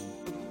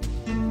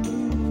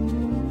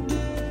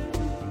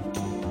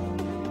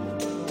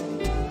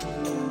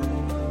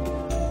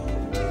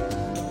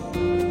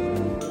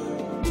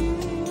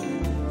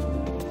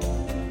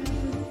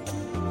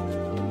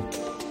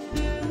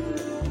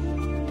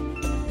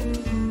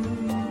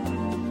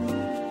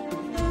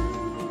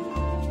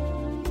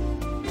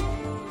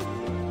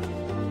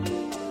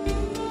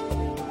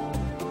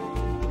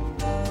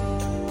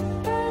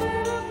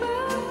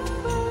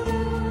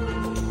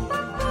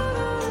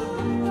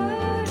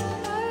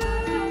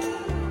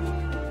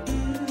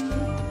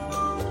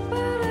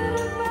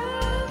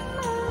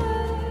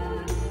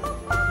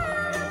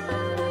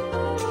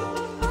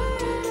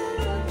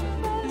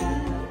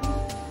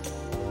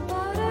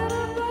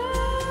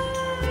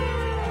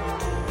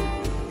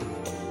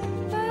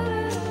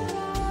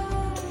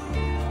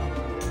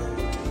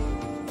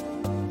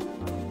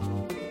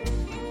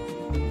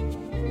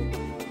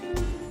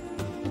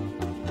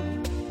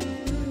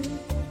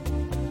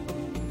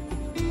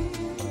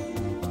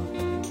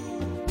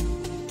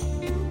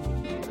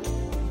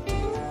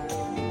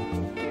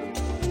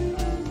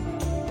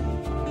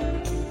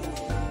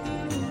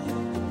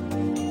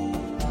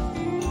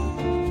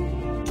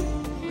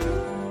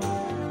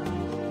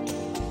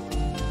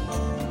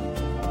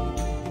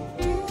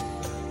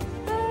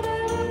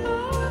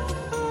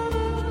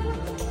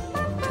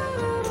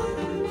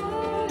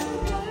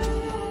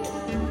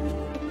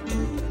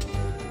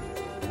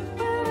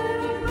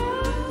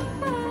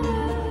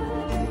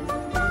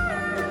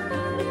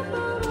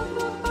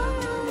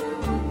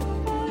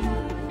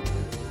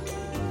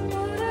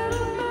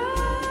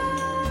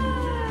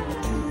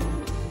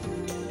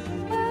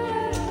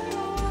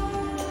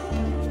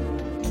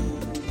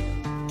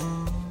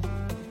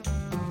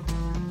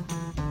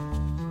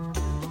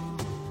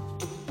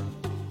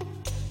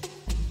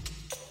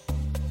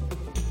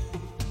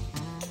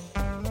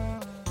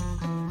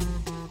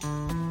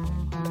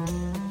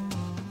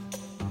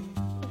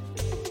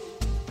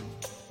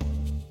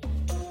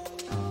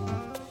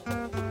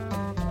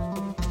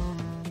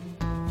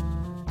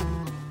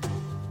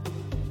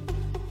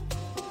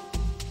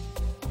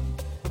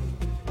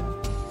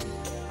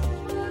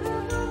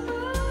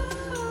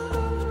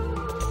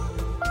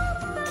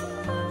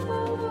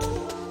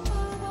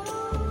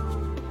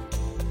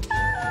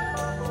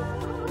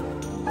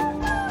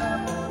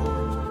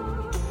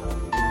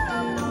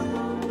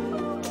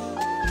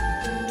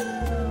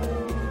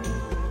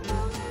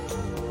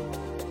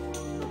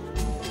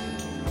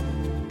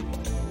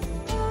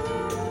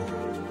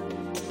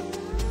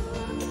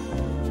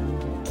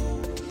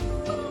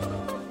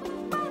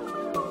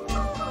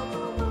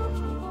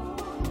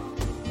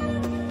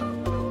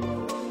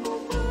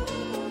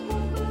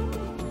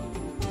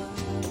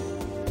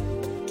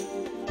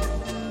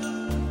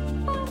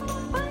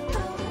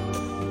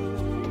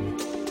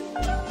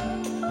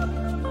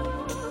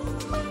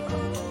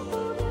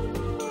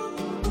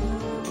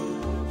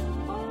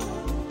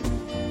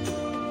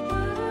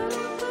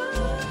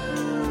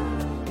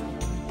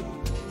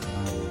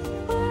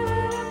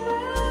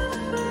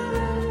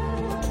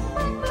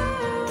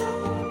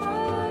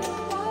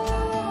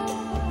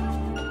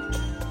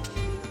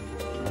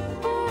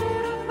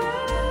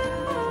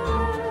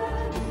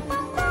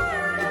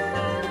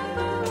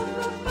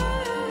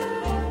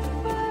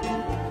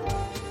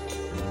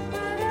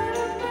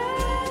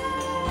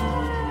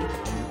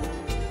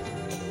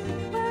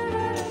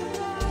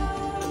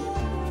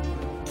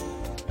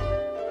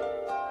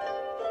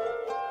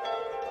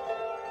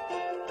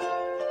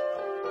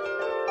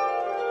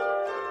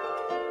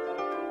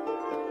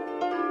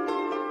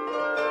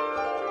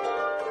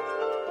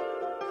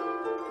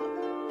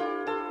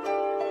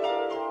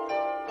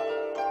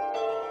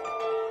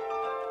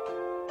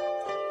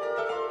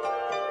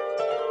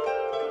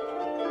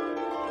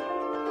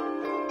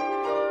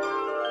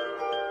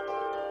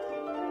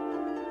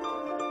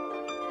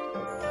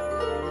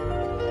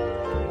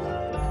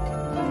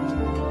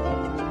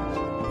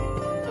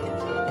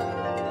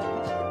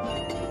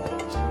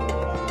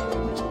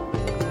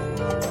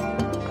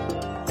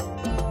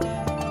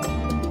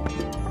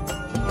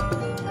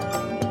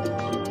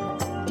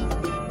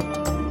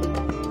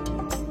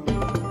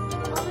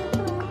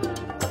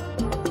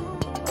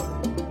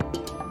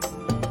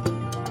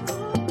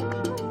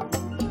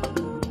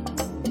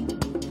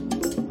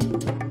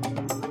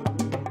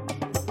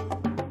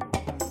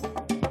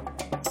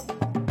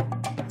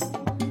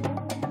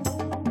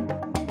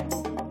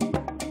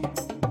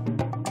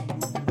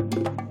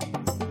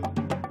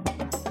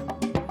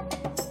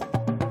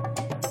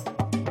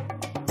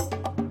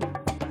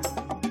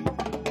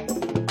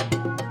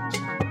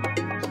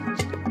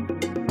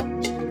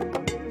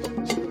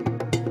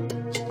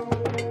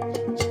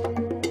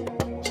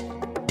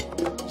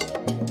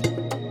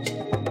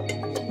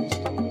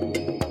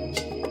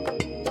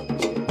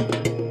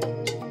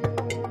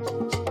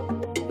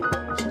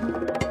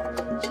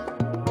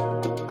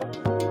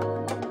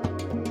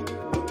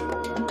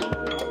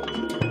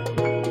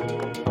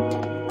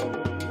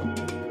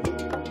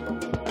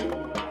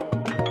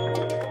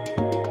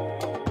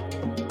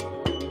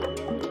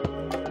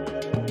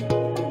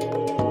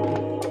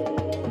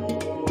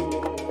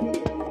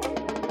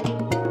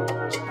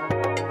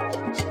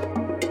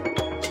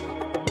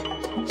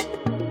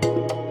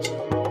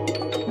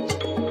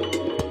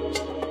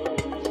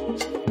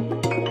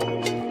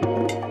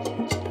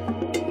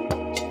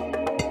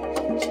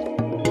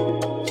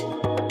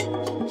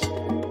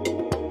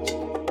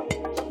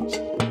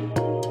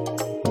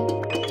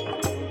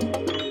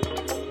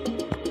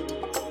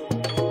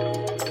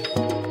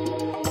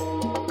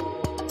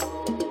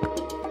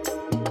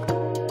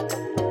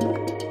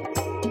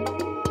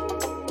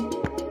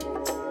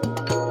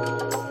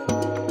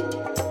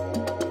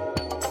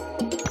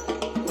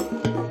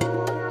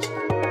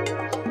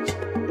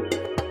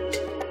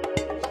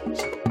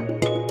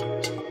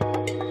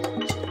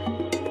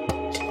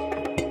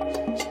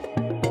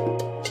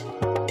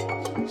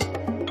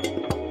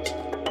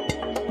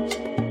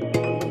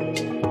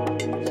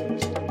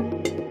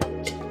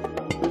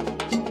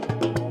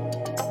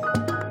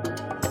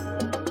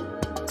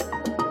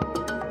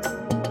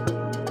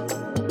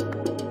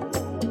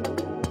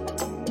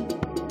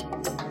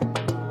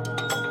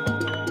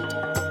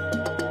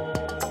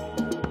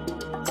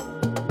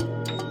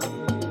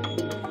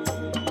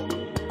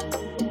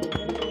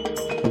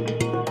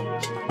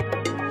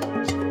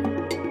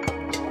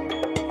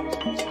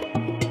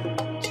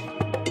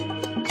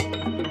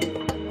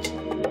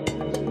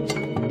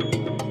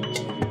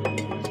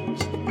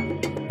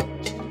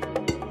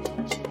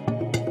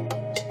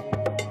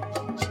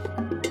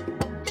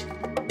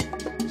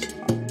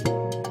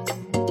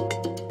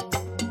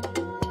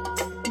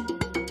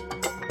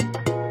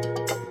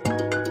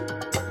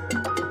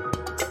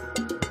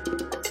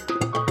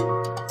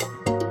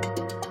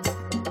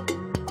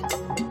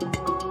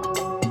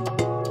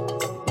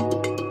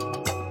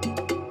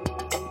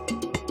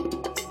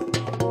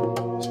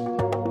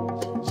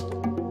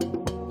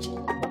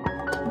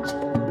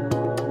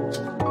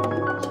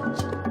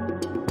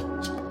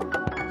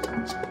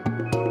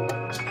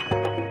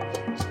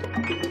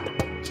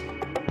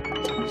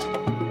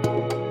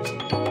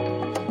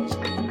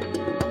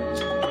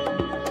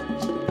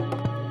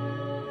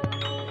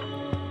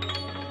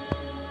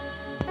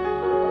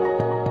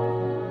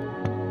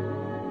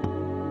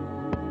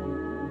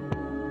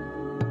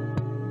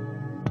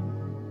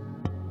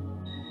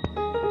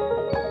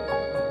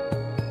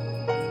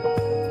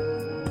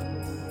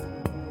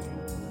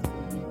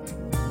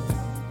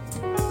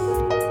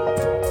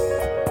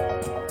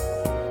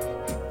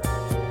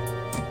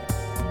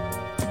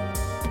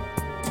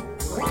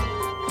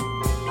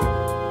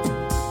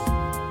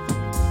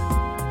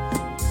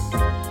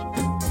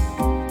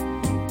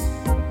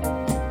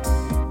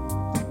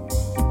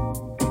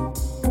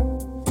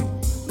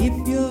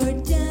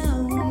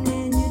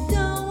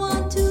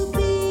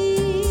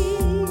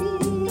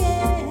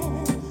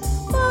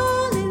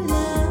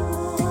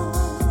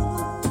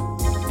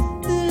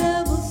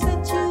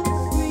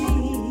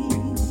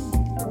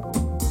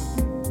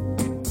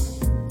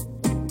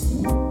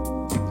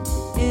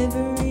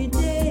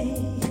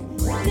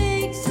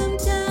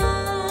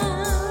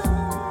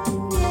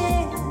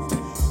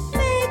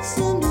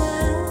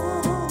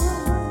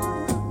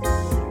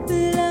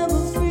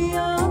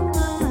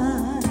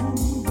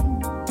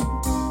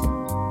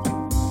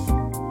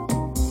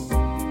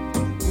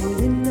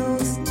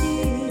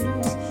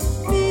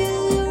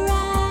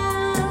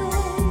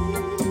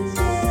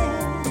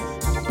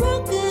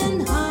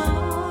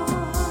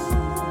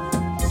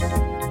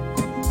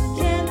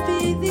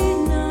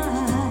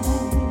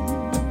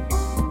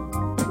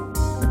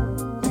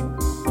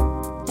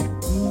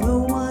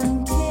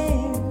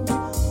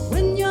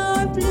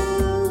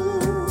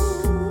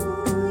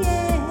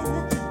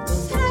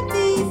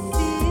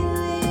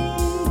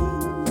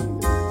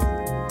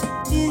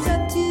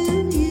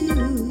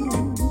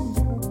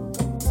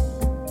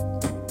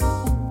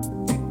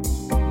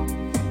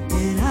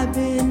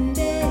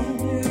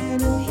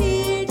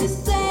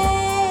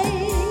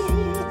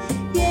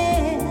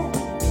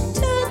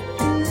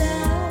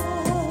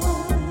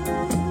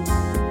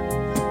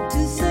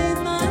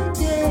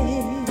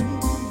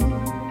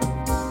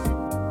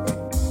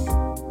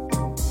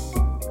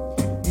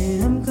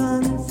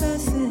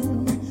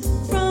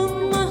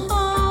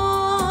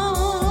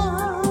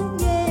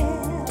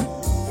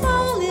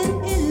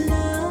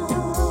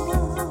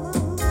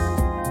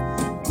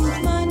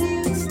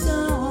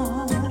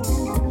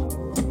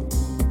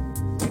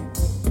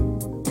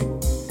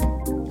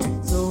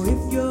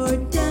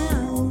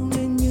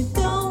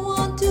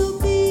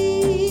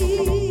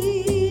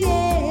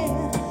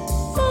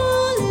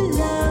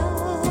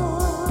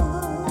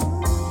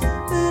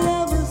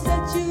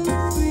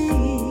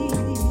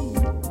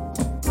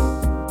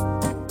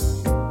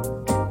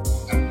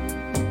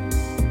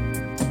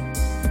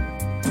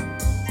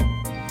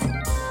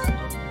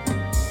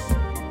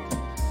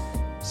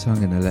 So I'm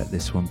going to let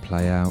this one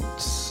play out.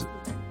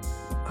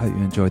 Hope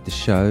you enjoyed the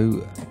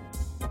show.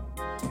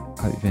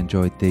 Hope you've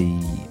enjoyed the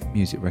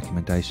music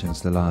recommendations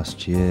the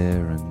last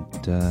year and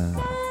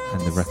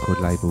the record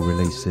label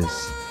releases.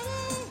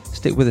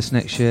 Stick with us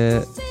next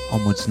year,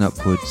 onwards and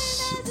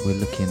upwards. We're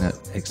looking at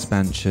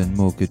expansion,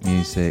 more good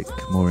music,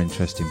 more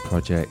interesting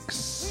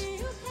projects.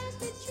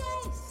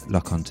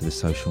 Lock onto the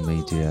social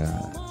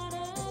media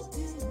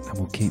and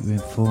we'll keep you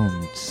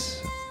informed.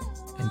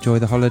 Enjoy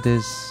the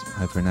holidays.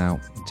 Over and out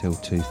until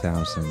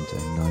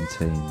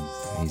 2019.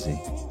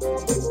 Easy.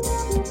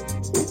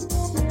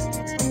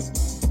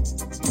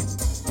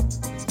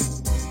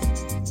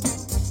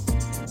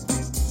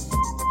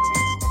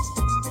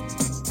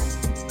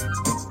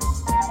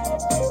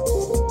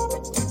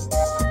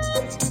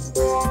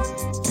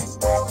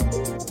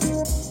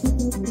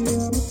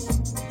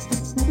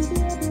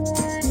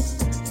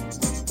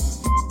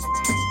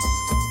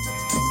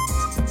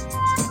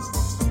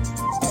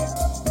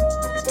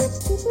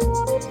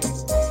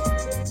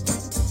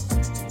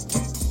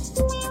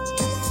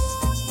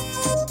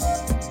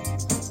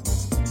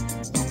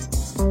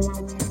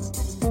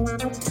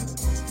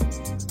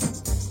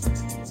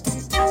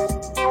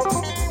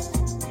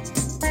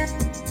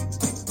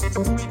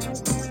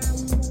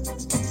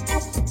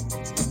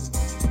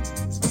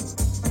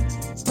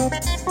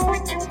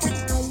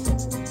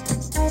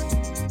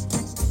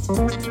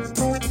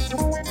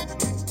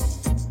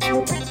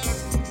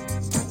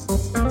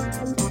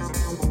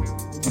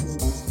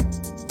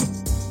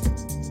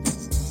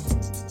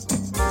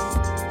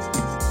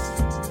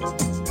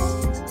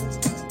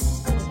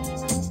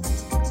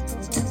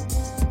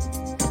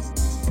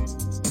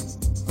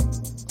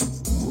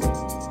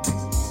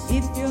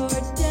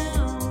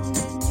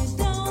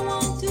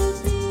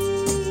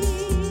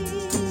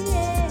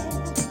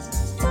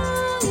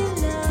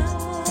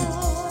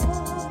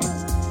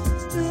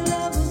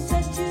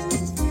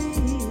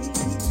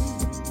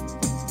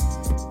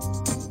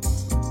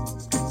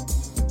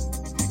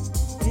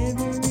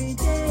 Every